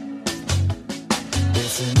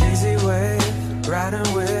 It's an easy wave,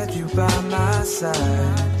 riding with you by my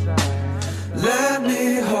side. Let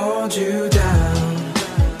me hold you down,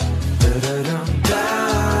 da-da-dum,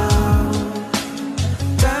 down,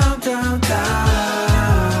 down, down,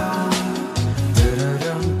 down,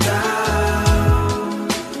 da-da-dum, down,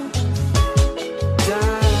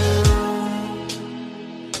 down.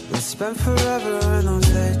 Let's spend forever in those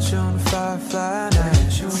late June firefly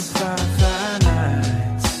nights,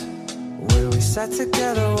 where we sat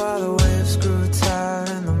together while the waves grew tired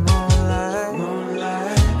in the moonlight.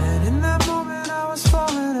 And in that moment I was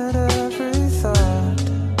falling at every thought.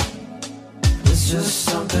 There's just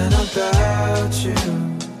something about you,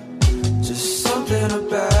 just something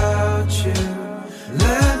about you.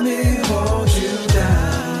 Let me hold you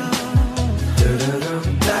down, da-da-dum,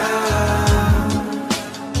 down,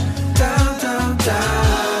 down, down,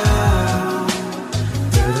 down,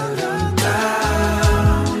 da-da-dum,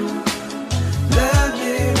 down. Let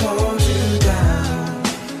me hold you down,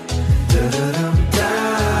 da-da-dum,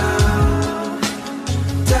 down,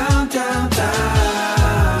 down, down,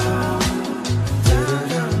 down,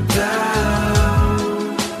 da-da-dum, down.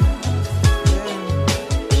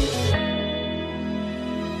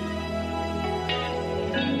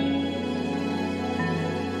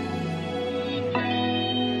 Let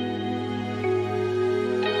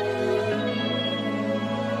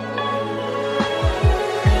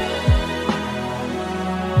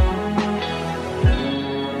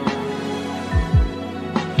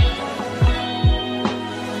me hold you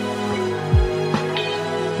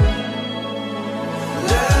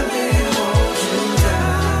down,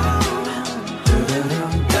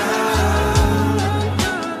 da-da-dum, down,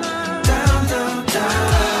 down, down,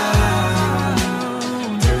 down,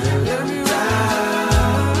 da-da-dum, down.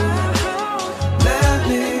 Let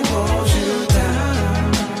me hold you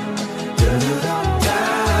down, da-da-dum, down, down,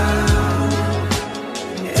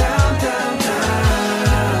 down,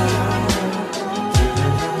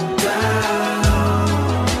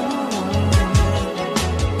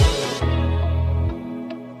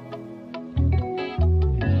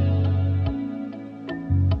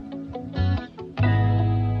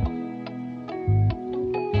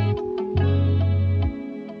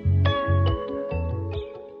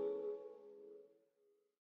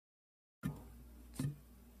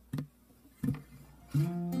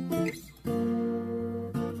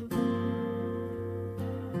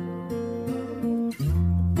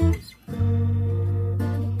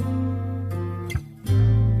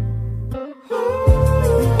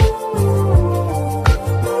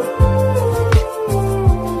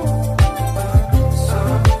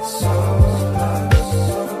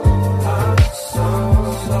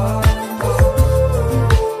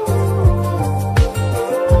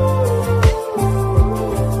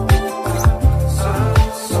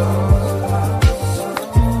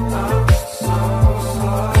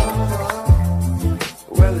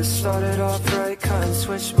 Well, it started off right, cutting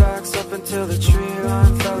switchbacks up until the tree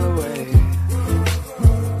line fell away.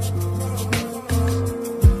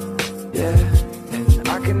 Yeah, and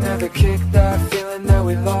I can never kick that feeling that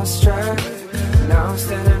we lost track. Now I'm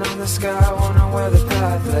standing on the sky, wondering where the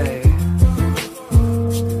path lay.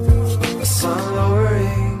 The sun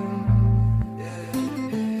lowering,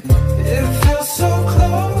 it feels so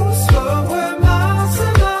close, but we're miles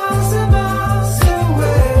and miles and miles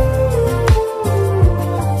away.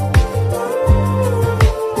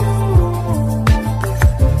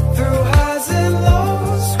 Through highs and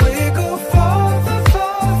lows, we go farther,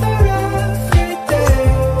 farther every day.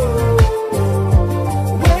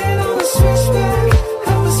 Waiting on the switchback,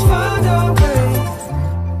 help us find our way.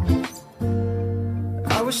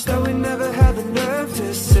 I wish that we never had the nerve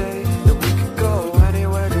to say that we could go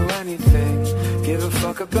anywhere, do anything. Give a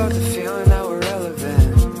fuck about the feeling that we're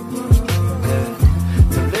relevant. Yeah.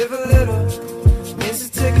 To live a little means to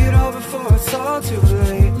take it all before it's all too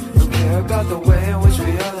late. Don't care about the way in which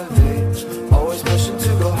we elevate. Always pushing to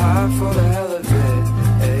go higher for the hell of it.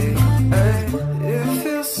 Hey, hey. It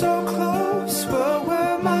feels so close, but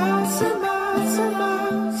we're miles and miles and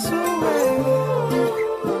miles away.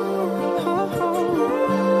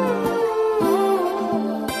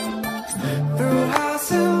 Through highs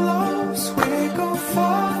and lows, we go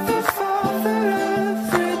farther, farther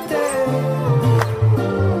every day.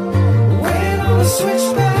 Waiting on the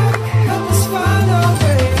switchback, help us find our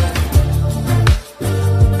way.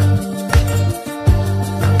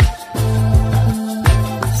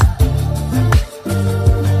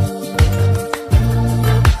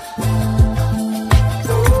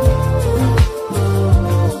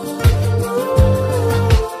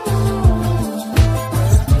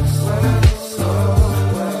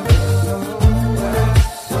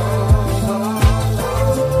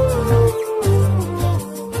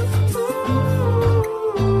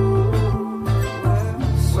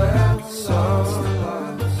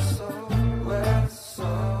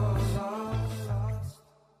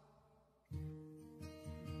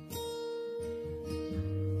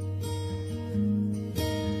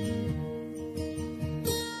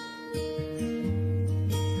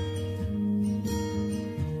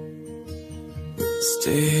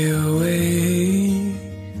 stay away.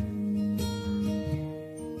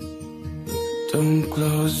 Don't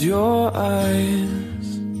close your eyes.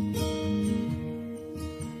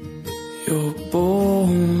 You're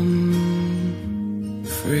born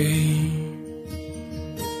free.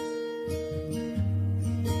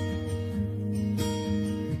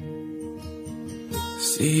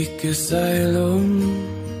 Seek asylum.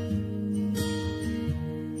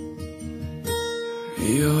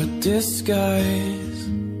 Your disguise.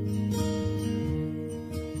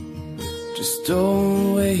 Just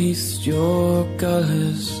don't waste your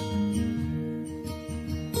colors.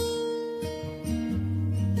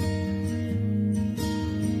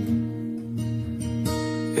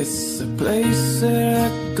 It's the place that I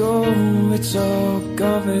go, it's all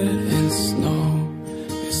covered in snow.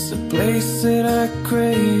 It's the place that I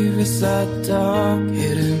crave, it's that dark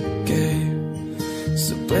hidden cave. It's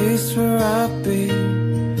the place where I'll be,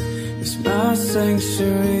 it's my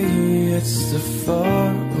sanctuary. It's the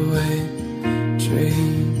faraway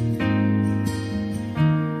dream.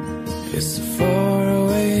 It's the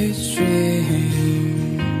faraway dream.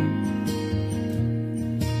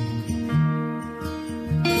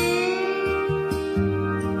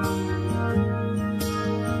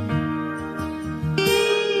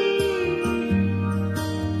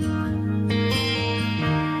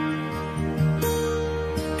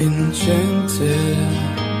 Enchanted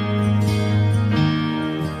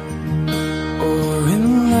or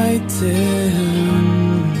enlightened,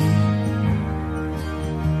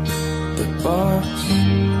 the box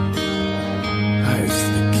hides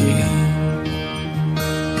the key.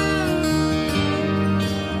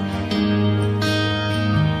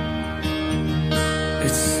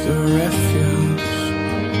 It's the refuge,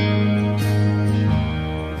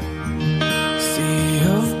 sea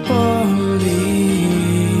of barley.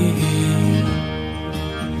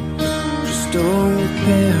 Don't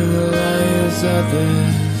paralyze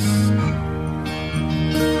others.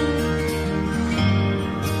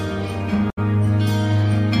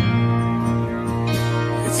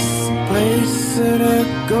 It's the place that I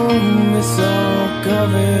go, it's all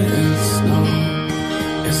covered in snow.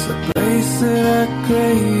 It's the place that I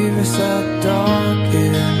crave, it's that dark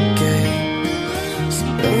hidden cave. It's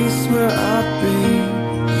the place where I'll be,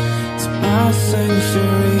 it's my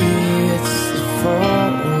sanctuary. It's the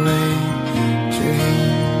faraway dream.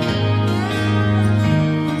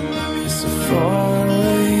 It's a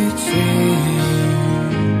faraway dream.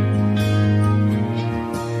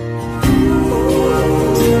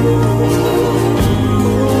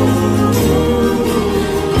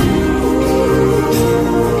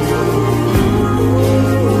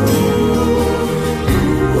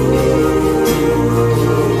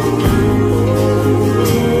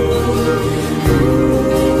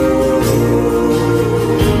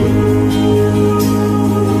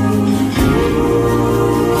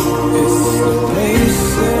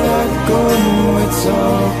 It's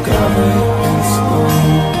all covered in snow.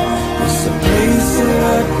 It's the place that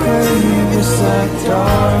I crave. It's that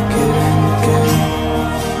dark hidden cave.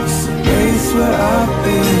 It's the place where I'll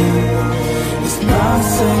be. It's my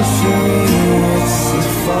sanctuary. It's a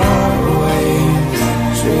faraway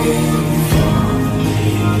dream.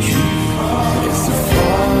 It's a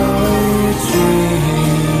faraway dream.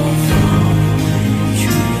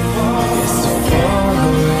 It's a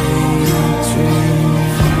faraway dream.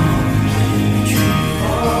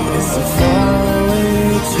 It's a faraway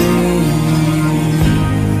dream.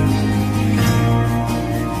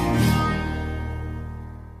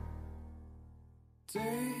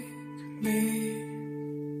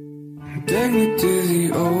 Take me to the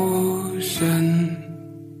ocean,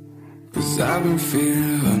 'cause I've been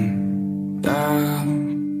feeling run down,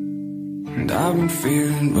 and I've been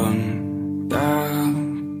feeling run down.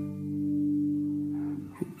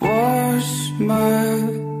 Wash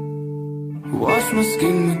my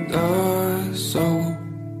skin with the soap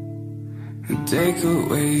and take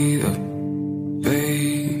away the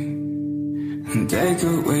pain, and take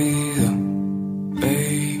away the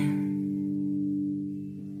pain.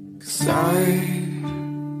 'Cause I've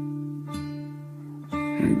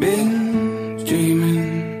been dreaming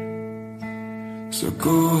so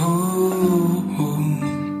cool.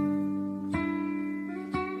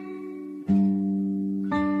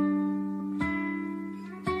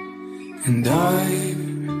 And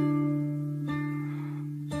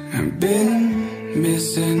I've been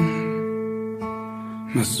missing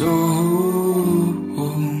my soul.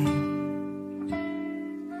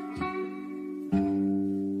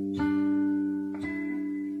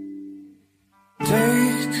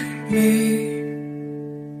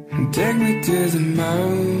 Take me to the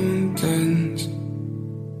mountains,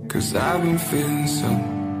 'cause I've been feeling so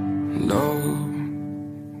low,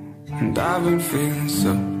 and I've been feeling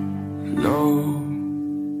so low.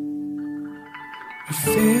 I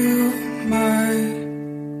fill my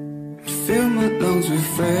lungs with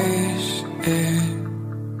fresh air,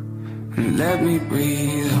 and let me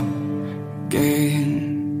breathe again,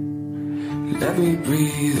 let me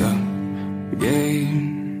breathe again.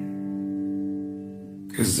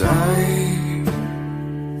 'Cause I've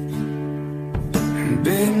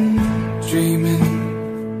been dreaming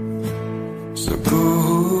so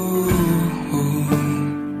good,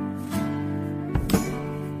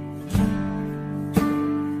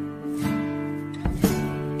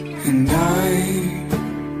 and I've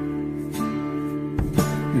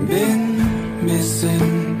been missing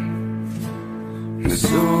the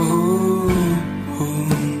soul.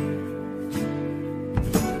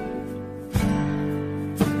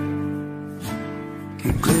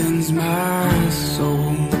 Cleanse my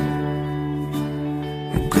soul,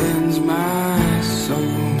 cleanse my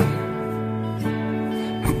soul,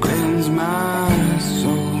 cleanse my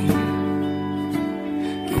soul,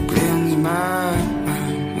 cleanse my,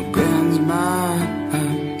 cleanse my,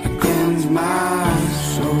 cleanse my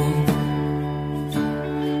soul,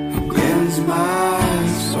 cleanse my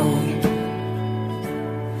soul,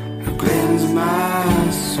 cleanse my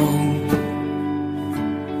soul,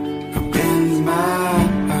 cleanse my.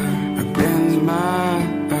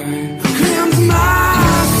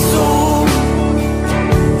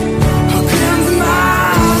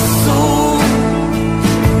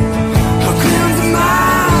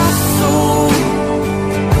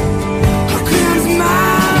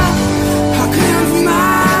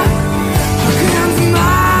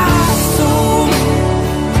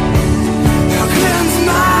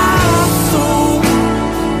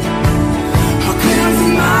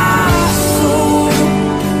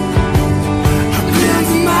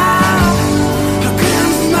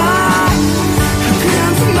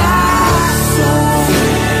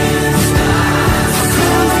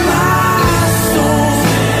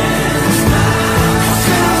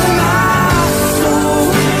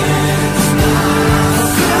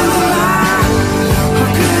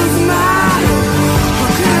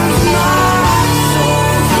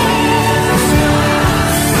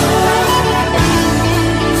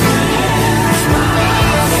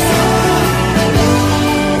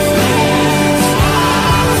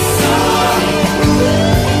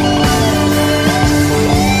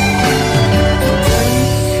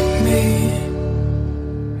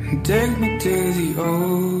 Take me to the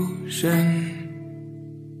ocean,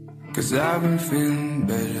 'cause I've been feeling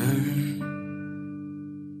better.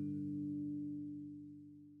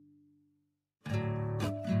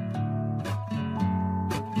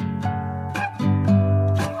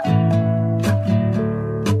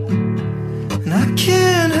 And I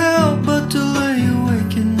can't help but to lay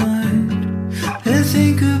awake at night and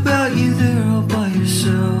think about you there all by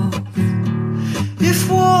yourself. If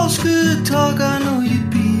walls could talk, I know you'd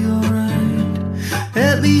be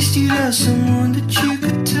at least you'd have someone that you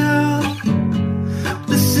could tell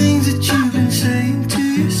the things that you've been saying to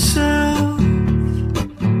yourself.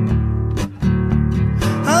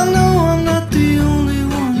 I know I'm not the only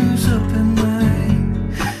one who's up at night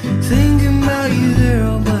thinking about you there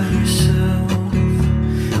all by yourself.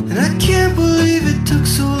 And I can't believe it took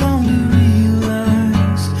so long to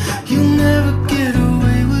realize you'll never get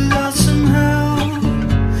away without some help.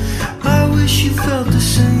 I wish you felt the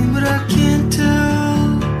same, but I can't tell.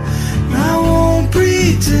 I won't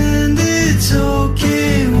pretend it's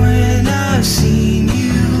okay when I've seen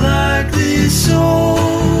you like this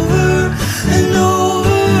over and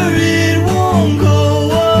over. It won't go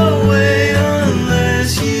away unless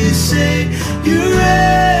you say you're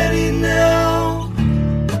ready now.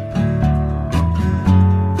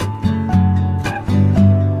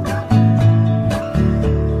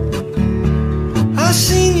 I've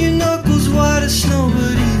seen your knuckles white as snow,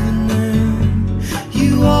 but even then you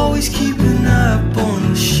always keep an eye up on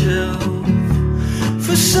a shelf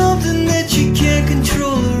for something that you can't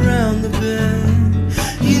control around the bend.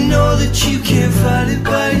 You know that you can't fight it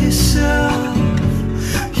by yourself.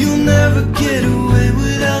 You'll never get away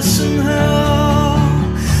without some help.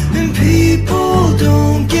 And people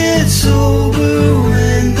don't get sober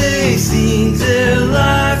when they think their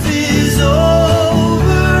life is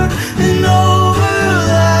over and over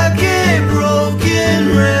like a broken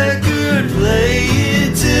record. Play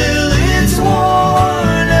it till it's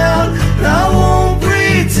worn out. I won't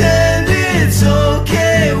pretend it's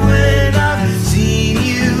okay when I've seen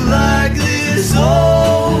you like this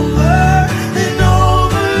over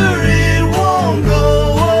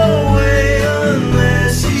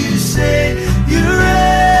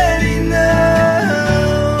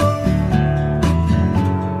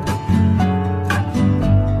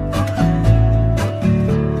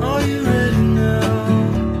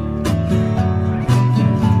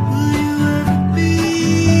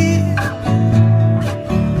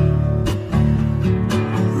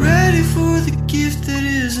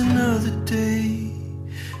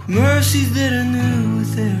mercies that are new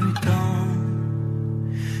with every dawn.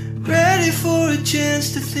 Ready for a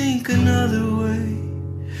chance to think another way,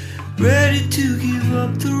 ready to give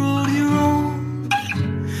up the road you're on.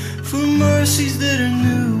 For mercies that are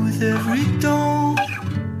new with every dawn,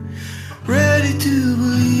 ready to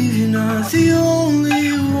believe you're not the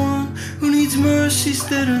only one who needs mercies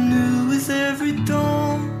that are new with every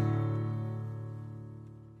dawn.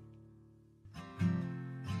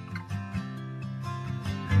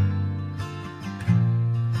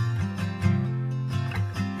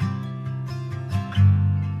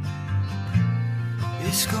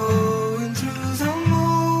 It's going through the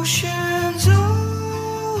motions,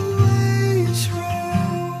 always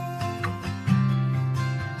wrong.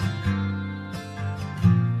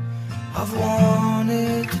 I've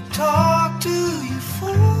wanted to talk to you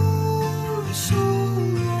for so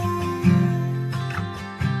long.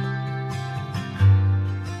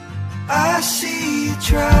 I see you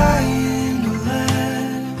trying to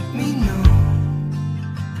let me know,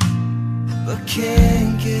 but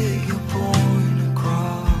can't get your point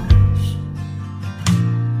across.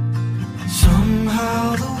 Somehow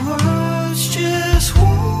the words just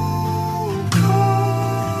won't come.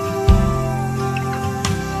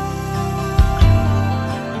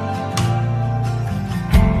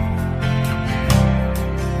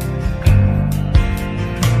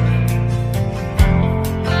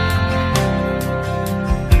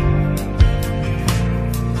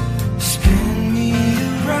 Spin me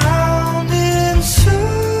around in circles.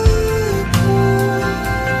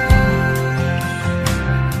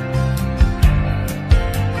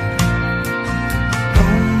 No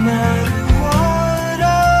matter what,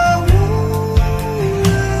 I won't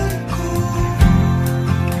let go.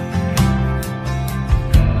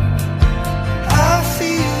 I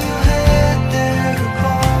feel your head there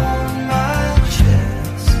upon my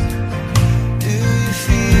chest. Do you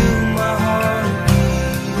feel my heart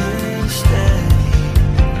beating steady?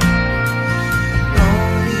 No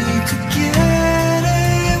need to get a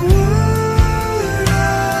word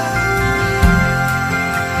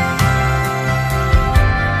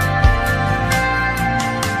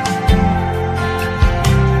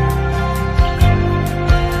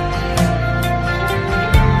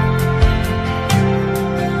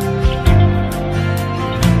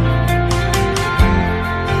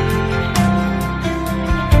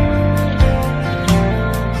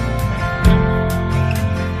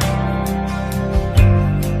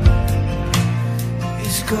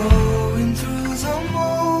It's going through the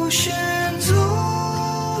motions,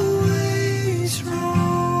 always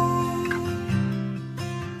wrong.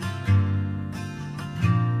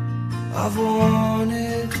 I've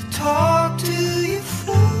wanted to talk to you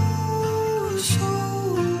for so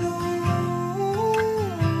long.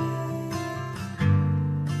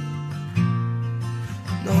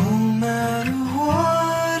 No matter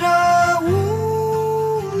what, I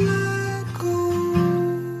won't let go.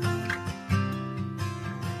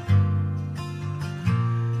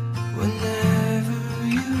 Whenever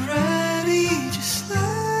you're ready, just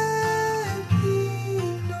let me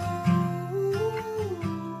know.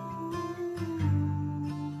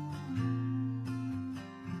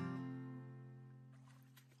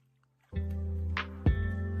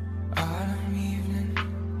 Autumn evening,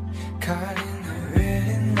 caught in the red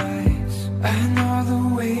and lights. I know the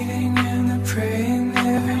waiting and the praying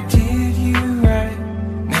never did you right.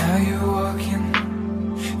 Now you're walking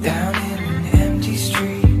down in an empty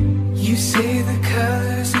street. You say the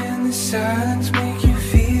colors and the silence make you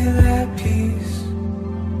feel at peace.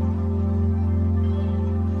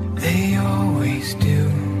 They always do.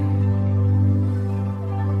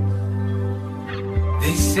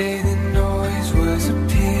 They say the noise was a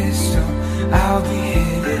pistol. I'll be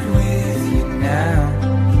headed with you now.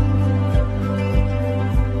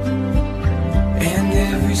 And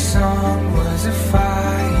every song was a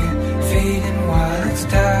fire, fading while it's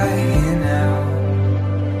dying out.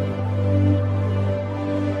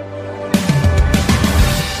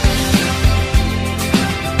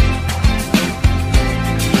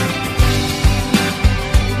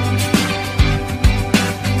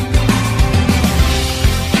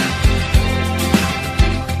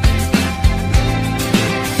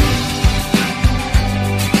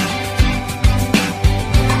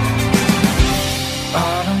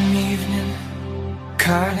 Autumn evening,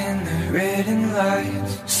 caught in the red and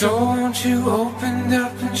lights. So won't you open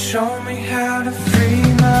up and show me how to free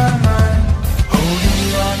my mind?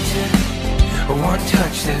 Holding on to one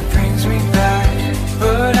touch that brings me back,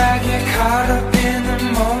 but I get caught up in the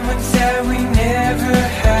moments that we never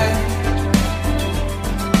had.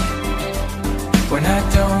 When I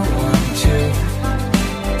don't want to,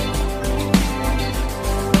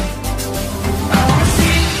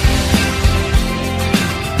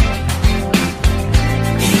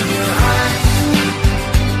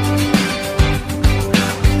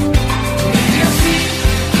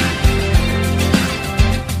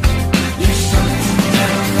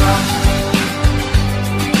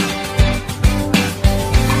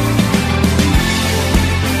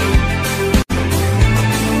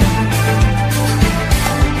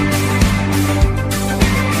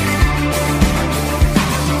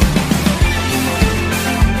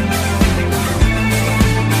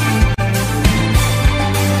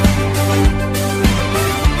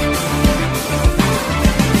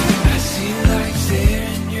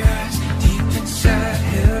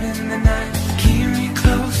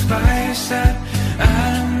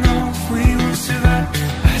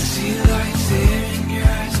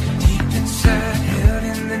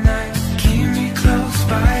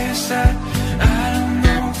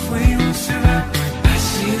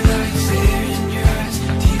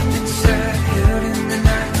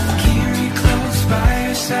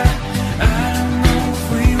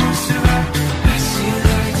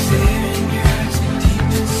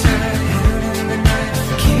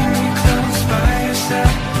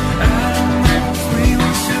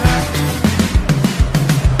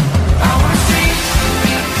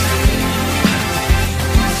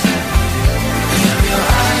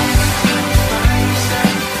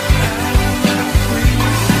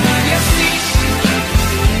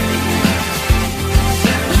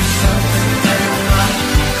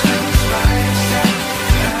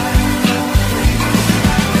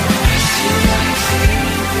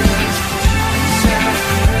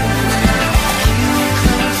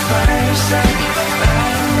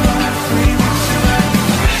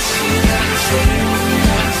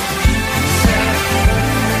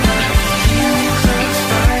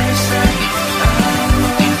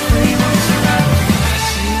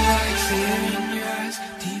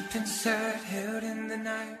 got held in the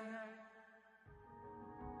night.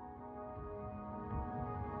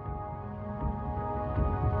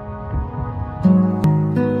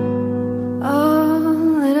 Oh,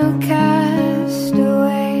 little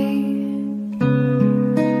castaway,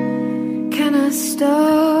 can I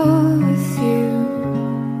start with you?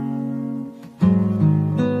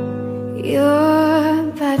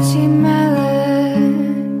 Your patchy melody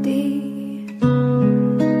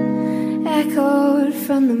echoed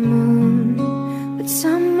from the moon, but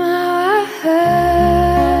somehow I heard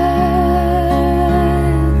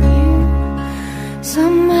you.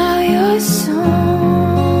 Somehow your song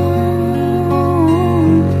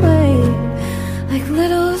played like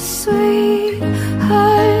little sweet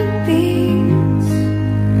heartbeats.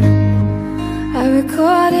 I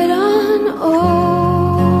recorded on old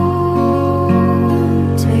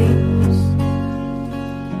tapes.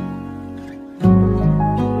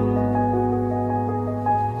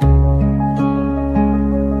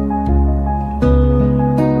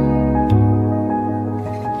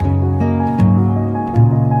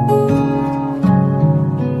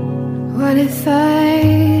 What if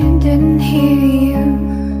I didn't hear you,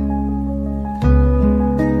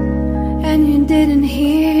 and you didn't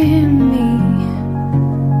hear me?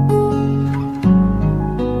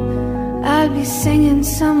 I'd be singing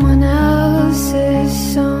someone else's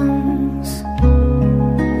songs,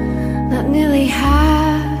 not nearly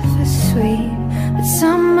half as sweet, but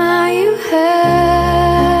somehow you heard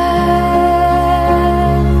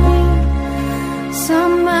me.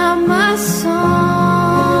 Somehow my song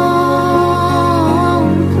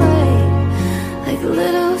played like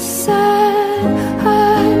little sad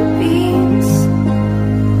heartbeats.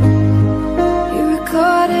 You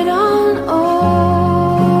recorded on old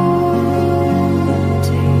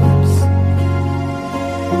tapes.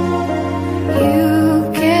 You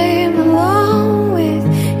came along with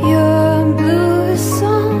your blues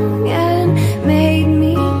song and made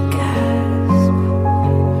me gasp.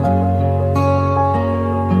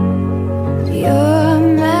 Your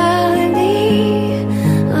melody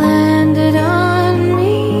landed on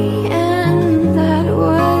me, and that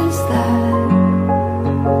was that.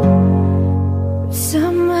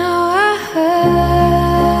 Somehow I heard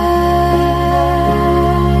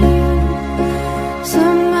you.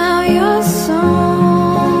 Somehow your song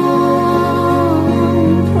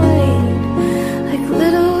played like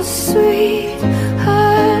little sweet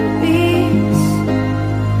heartbeats.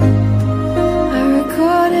 I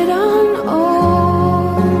recorded on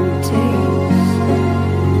old tapes.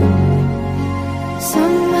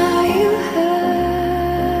 Somehow you heard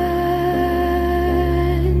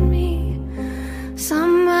me.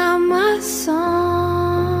 Somehow my song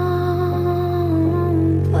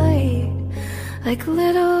played like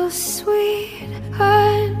little sweet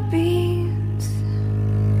heartbeats.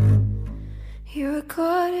 You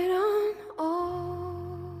recorded on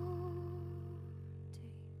old tapes.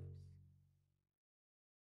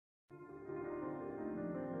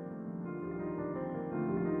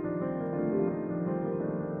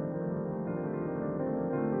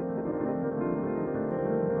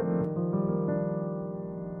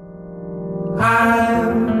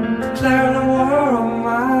 I'm declaring a war on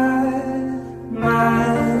my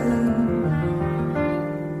mind.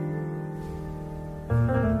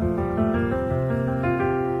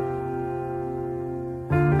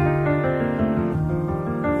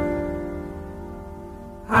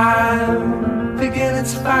 I'm beginning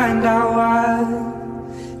to find out why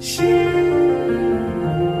she's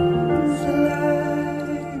alive.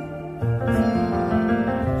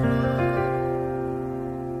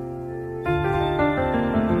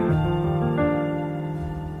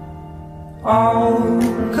 Oh,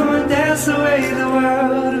 come and dance away the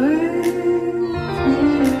world with me.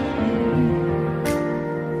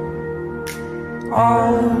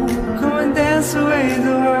 Oh, come and dance away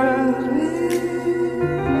the world with me.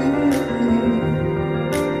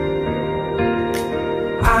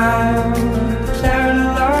 I'm declaring a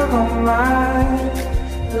love on my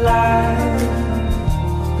life.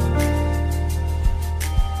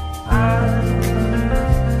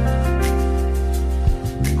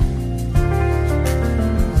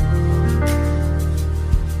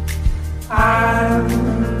 I'm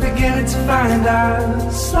beginning to find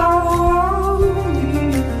out slowly.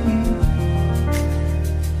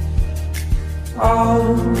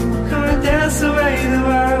 Oh, come and dance away the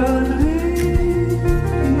world with me.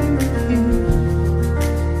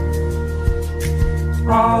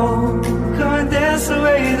 Oh, come and dance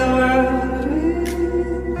away the world with me.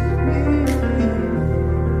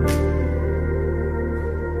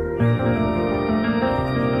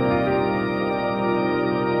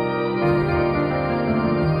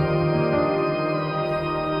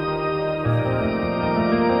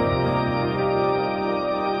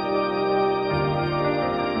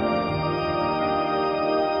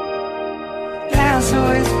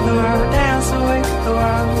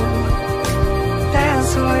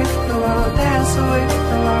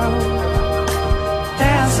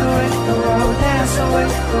 dancing with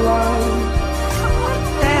the world,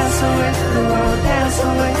 dancing with the world,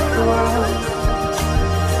 dancing with the world,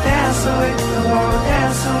 dancing with the world,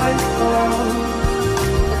 dancing with the world,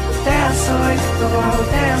 dancing with the world,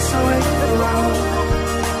 dancing with the world,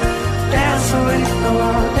 dancing with the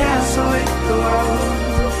world, dancing with the world,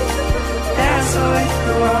 dancing with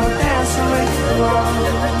the world, dancing with the world.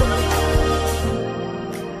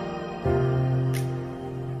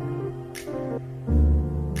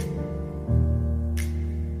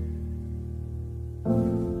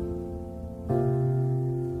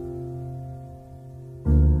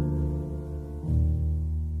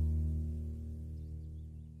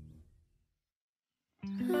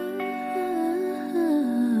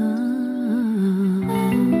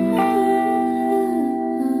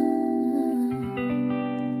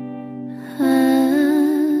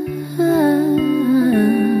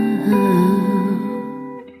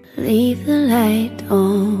 Leave the light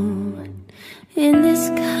on in this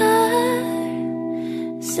car.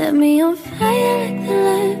 Set me on fire like the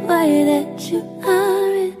light wire that you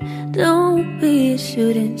are in. Don't be a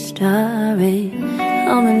shooting star and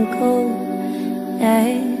come and go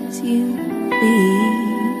as you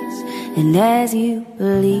please. And as you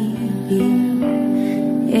believe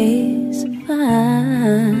is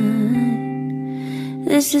fine.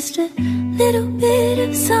 There's just a little bit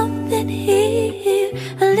of something here,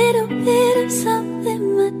 a little bit of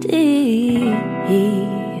something, my dear.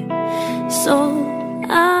 So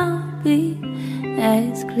I'll be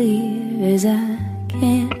as clear as I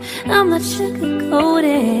can. I'm not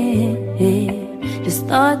sugarcoating. Just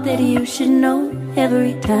thought that you should know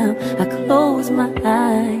every time I close my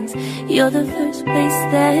eyes. You're the first place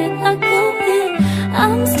that I go in.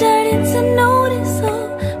 I'm starting to notice all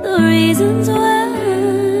the reasons why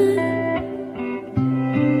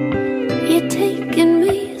you're taking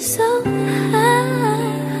me so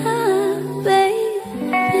high,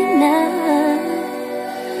 baby, now,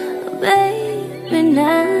 baby,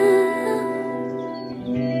 now.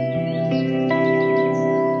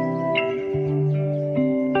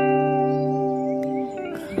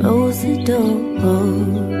 Close the door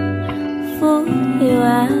for you,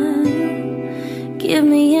 give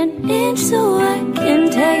me an inch so I can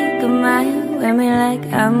take a mile. Wear me like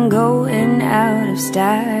I'm going out of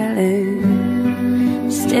style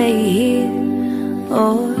and stay here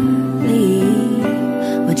or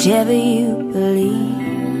leave, whichever you believe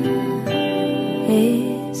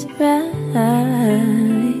is right.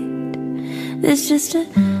 There's just a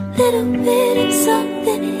little bit of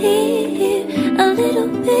something here, a little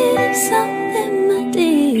bit of something, my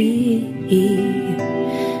dear.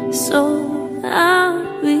 So I'll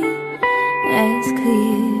be as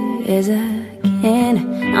clear as I can.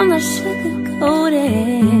 I'm not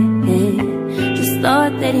sugarcoating. Just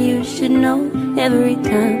thought that you should know every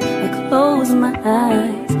time I close my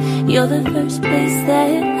eyes. You're the first place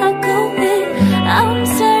that I go in. I'm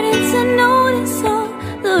starting to notice all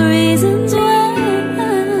the reasons why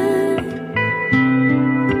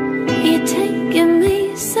you're taking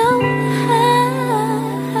me so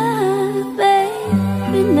high,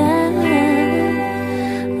 baby, now,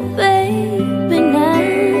 baby, now.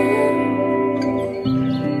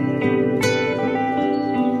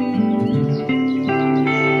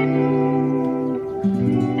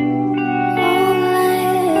 All I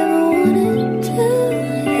ever wanted to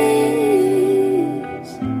is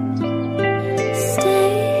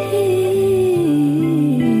stay here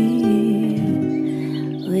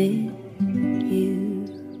with you.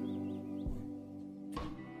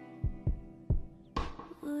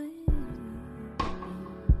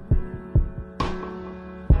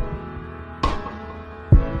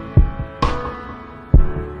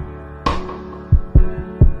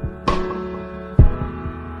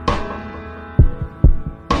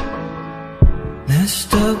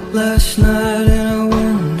 Messed up last night and I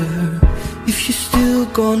wonder if you're still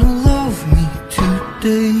gonna love me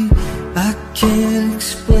today. I can't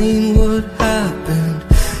explain what happened.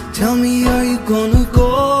 Tell me, are you gonna go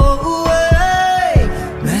away?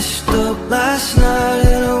 Messed up last night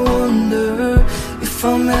and I wonder if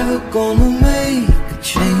I'm ever gonna make a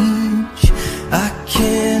change. I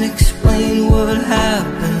can't explain what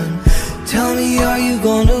happened. Tell me, are you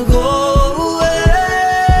gonna go away?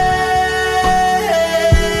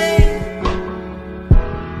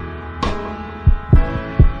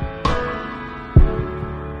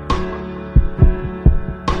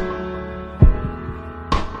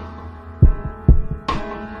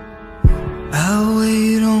 I'll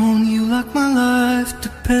wait on you like my life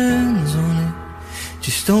depends on it.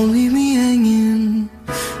 Just don't leave me hanging.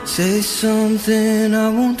 Say something, I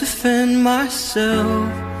won't defend myself.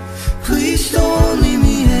 Please don't leave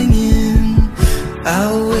me hanging.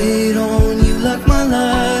 I'll wait on you like my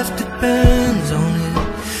life depends on it.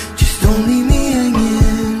 Just don't leave me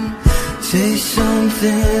hanging. Say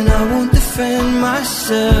something, I won't defend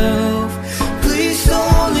myself. Please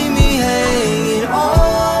don't leave me hanging on.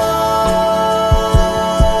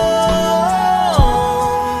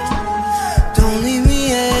 Don't leave me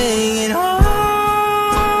hanging on.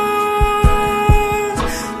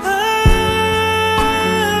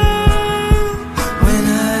 When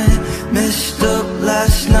I messed up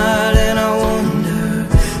last night and I wonder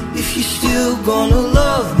if you're still gonna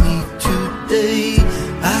love me today.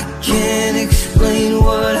 I can't explain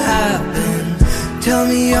what happened. Tell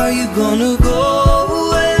me, are you gonna go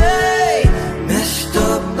away? Messed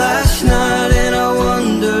up last night and I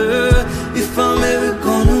wonder if I'm ever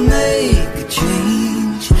gonna make a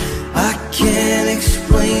change. I can't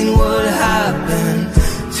explain what happened.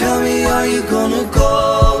 Tell me, are you gonna go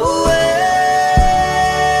away?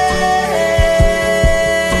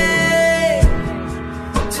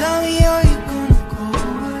 Tell me, are you gonna go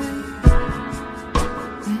away?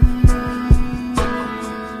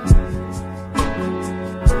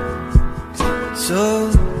 So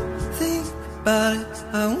think about it,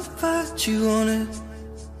 I won't fight you on it.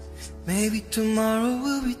 Maybe tomorrow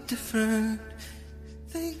will be different.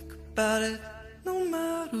 Think about it, no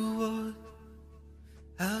matter what.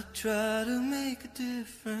 I'll try to make a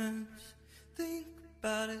difference. Think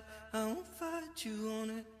about it, I won't fight you on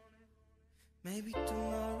it. Maybe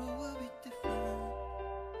tomorrow will be different.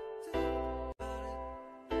 Think about it.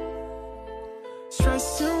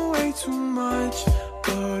 Stressing way too much,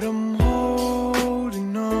 but I'm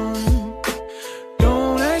holding on.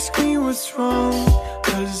 Don't ask me what's wrong,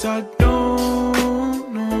 'cause I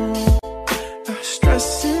don't know. Not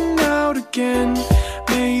stressing out again,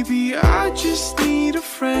 maybe I just need a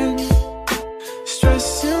friend.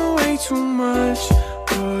 Stressing way too much,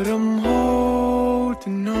 but I'm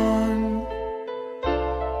holding on.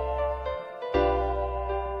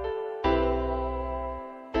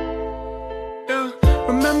 Yeah,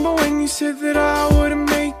 remember when you said that I wouldn't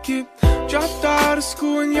make it? Dropped out of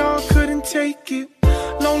school and y'all couldn't take it.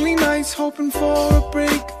 Lonely nights hoping for a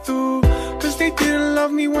breakthrough, 'cause they didn't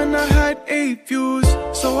love me when I had 8 views.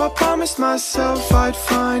 So I promised myself I'd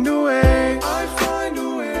find a way. I'd find a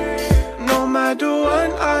way. No matter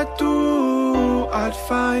what I do, I'd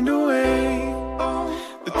find a way.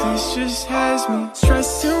 But this just has me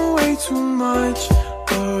stressing way too much,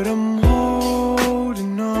 but I'm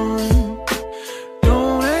holding on.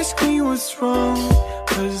 Don't ask me what's wrong,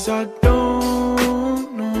 'cause I don't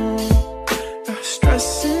know. Not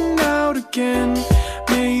stressing out again,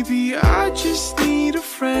 maybe I just need a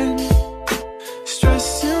friend.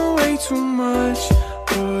 Stressing way too much,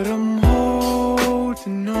 but I'm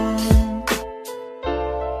holding on.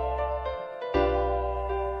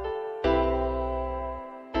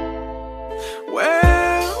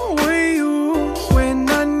 Where were you when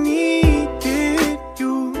I needed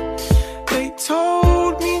you? They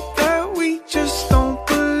told me that we just don't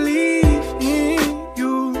believe in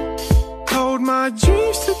you. Told my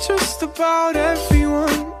dreams to just about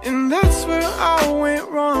everyone, and that's where I went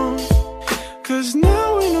wrong. 'Cause now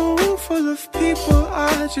in a room full of people,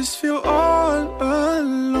 I just feel all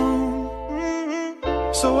alone.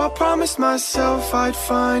 So I promised myself I'd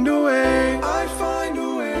find a way. I'd find a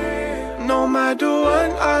way. No matter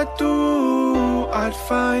what I do, I'd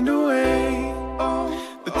find a way.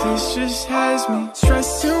 But this just has me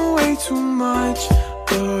stressing way too much,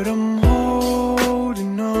 but I'm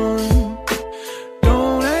holding on.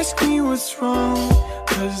 Don't ask me what's wrong,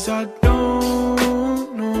 'cause I don't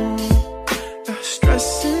know. Not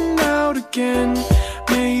stressing out again,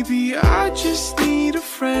 maybe I just need a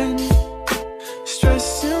friend.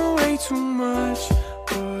 Stressing way too much,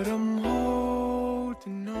 but I'm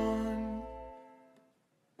holding on.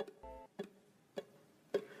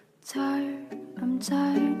 Tired,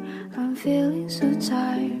 I'm feeling so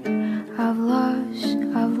tired. I've lost,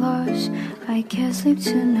 I can't sleep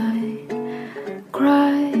tonight.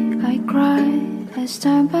 I cry as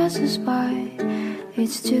time passes by.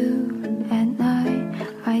 It's 2 at night,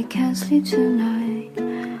 I can't sleep tonight.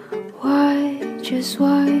 Why, just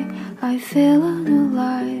why, I feel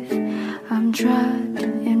unalive. I'm trapped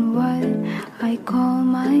in what I call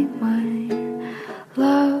my mind.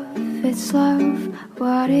 Love, it's love,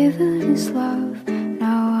 what even is love?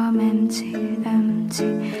 Now I'm empty,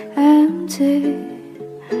 empty, empty.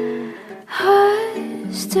 I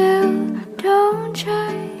still don't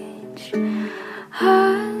change.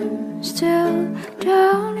 I'm still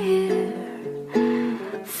down here.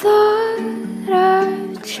 Thought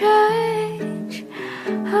I'd change.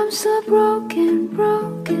 I'm so broken,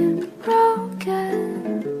 broken, broken.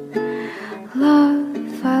 Love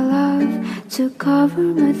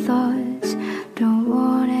cover my thoughts. Don't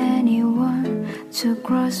want anyone to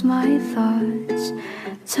cross my thoughts.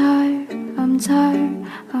 I'm tired,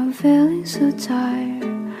 I'm feeling so tired.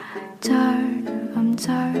 I'm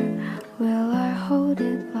tired, will I hold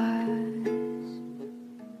it last?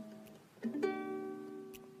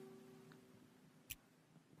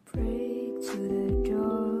 Break to the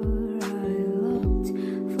door, I looked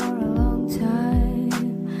for a long time.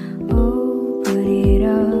 Open it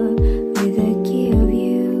up with the key of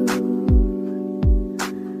you.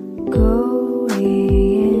 Going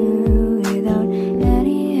in without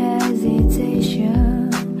any hesitation.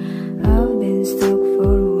 I've been stuck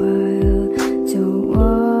for a while, don't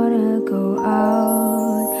wanna go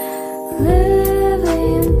out. Living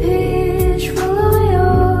in peace, follow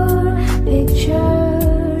your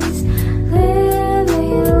pictures. Living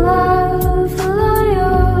in love, follow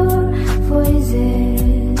your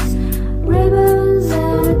voices. Ribbons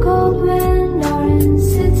and a cold wind are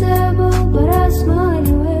unsuitable, but I smile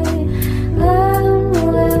anyway. Learn to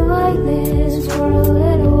live like this for a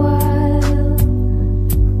little while.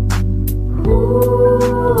 Ooh,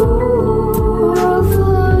 I'll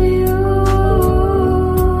follow you.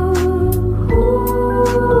 A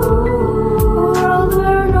world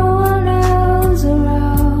where no one else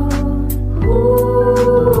around.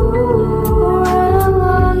 Where I'm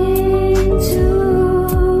longing to.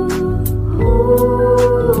 A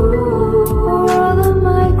world of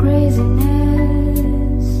my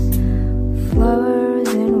craziness. Flowers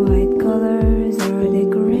and white colors are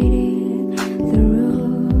decorating the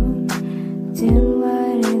room. Dim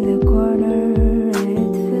light in the corner and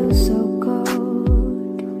it feels so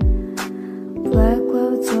cold. Black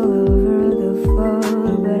clouds all over the floor,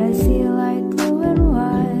 but I see a light blue and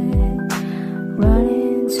white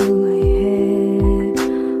running to my head,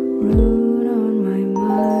 root on my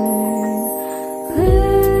mind.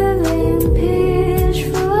 Living in peace,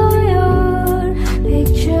 follow your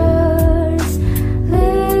pictures.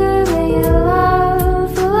 Living in love,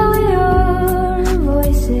 follow your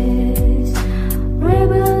voices.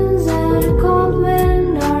 Ribbons and a cold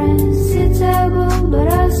wind are unsuitable, but I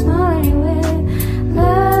smile anyway.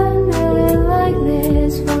 Learn to live like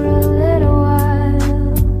this for a little while.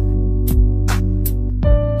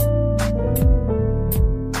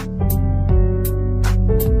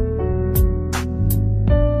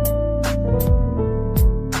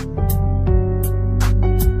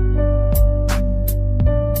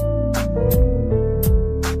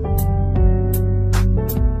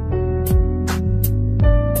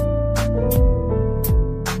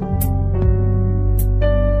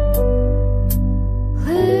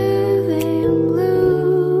 Living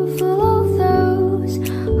blue, full of those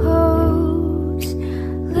hopes.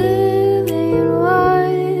 Living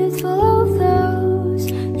white, full of those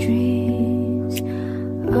dreams.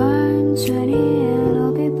 I'm 20 and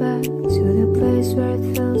I'll be back to the place where it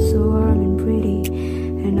feels so warm and pretty.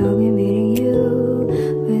 And I'll be meeting you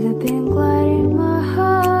with a pink light in my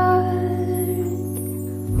heart.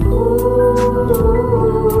 Ooh,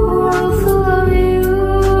 I'll follow you.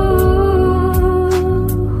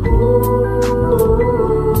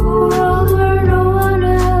 A world where no one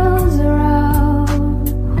else around.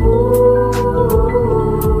 A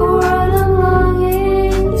world I'm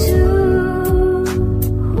longing to.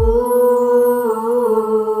 A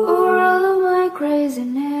world of my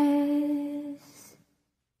craziness.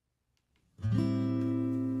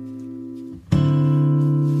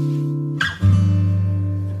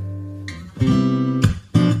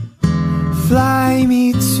 Fly me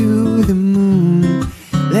to the moon,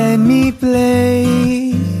 let me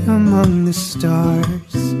play among the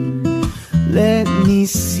stars. Let me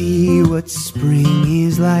see what spring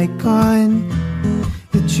is like on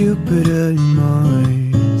Jupiter and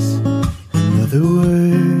Mars. In other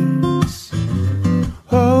words,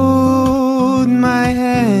 hold my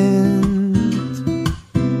hand.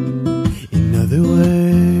 In other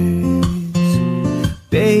words,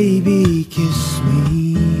 baby, kiss me.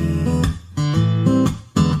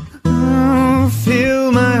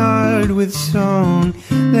 Fill my heart with song,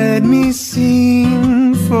 let me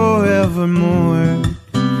sing forevermore.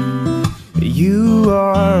 You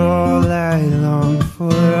are all I long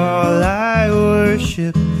for, all I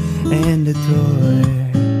worship and adore.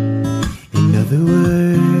 In other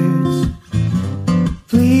words,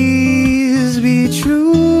 please be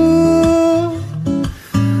true.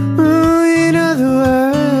 In other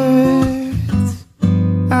words,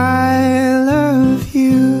 I love you.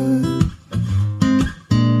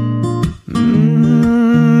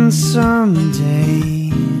 Someday,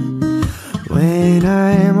 when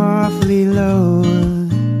I'm awfully low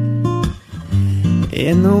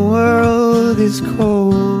and the world is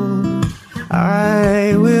cold,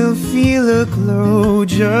 I will feel a glow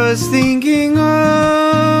just thinking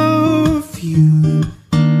of you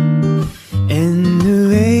and the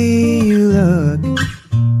way you look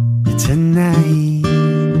tonight.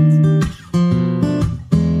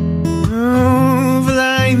 Oh,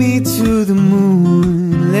 fly me to the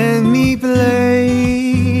moon, let me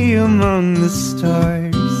play among the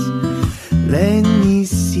stars. Let me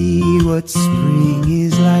see what spring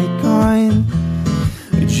is like on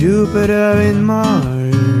Jupiter and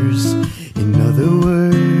Mars. In other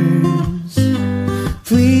words,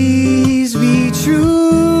 please be true.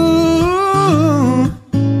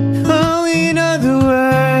 Oh, in other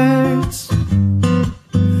words,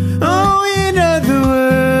 oh, in other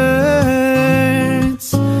words,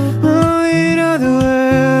 oh, in other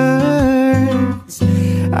words,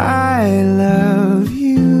 I love you.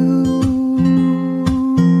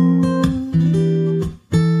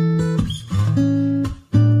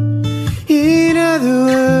 In other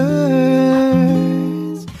words,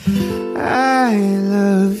 I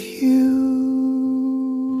love you.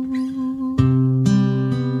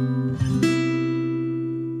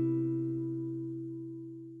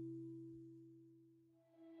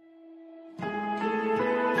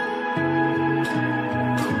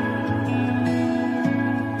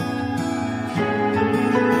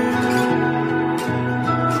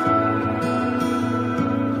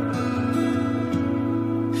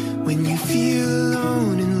 When you feel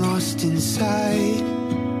alone and lost inside,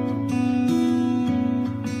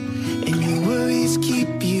 and your worries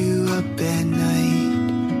keep you up at night,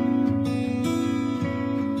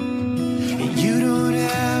 and you don't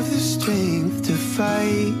have the strength to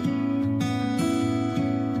fight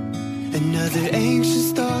another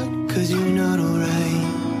anxious thought, 'cause you're not alright.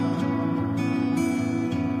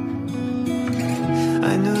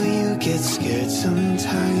 I know you get scared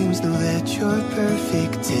sometimes, know that you're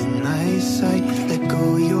perfect in my sight. Let go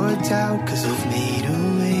your doubt, 'cause I've made a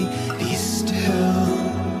way. Be still.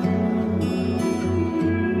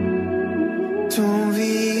 Don't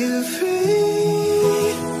be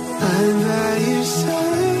afraid, I'm by your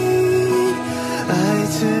side. I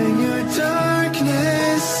turn your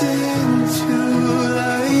darkness into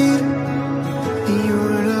light.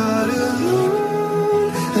 You're not alone,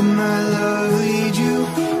 and my love leads you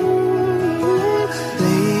home.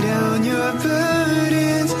 Lay down your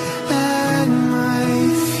burdens at my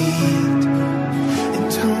feet, and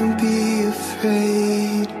don't be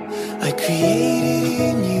afraid. I created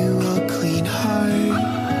in you a clean heart.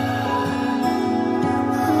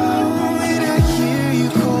 Oh, and I hear you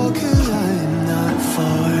call, 'cause I'm not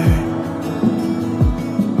far.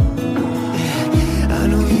 Yeah, I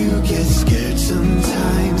know you get scared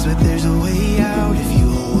sometimes, but there's a way out if you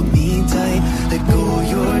hold me tight. Let go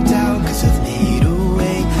your doubt, 'cause I've made a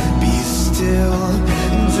way. Be still,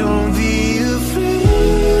 and don't be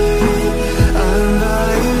afraid. I'm by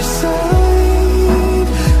your side.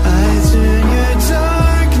 I turn your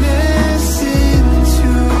darkness into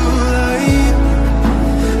light.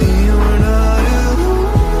 You're not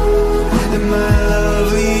alone, and my love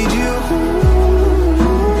leads you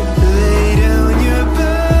home. Lay down your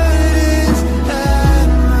burdens at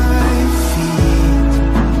my feet.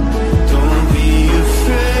 Don't be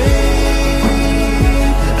afraid.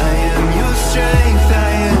 I am your strength,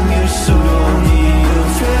 I am your soul. Don't be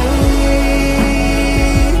afraid.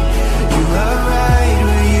 You are right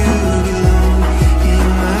where you belong, in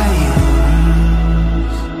my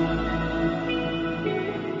arms.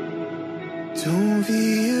 Don't be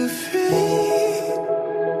afraid.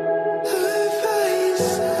 I'm by your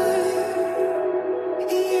side.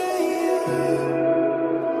 Yeah.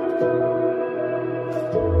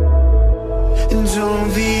 And don't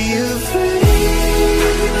be afraid.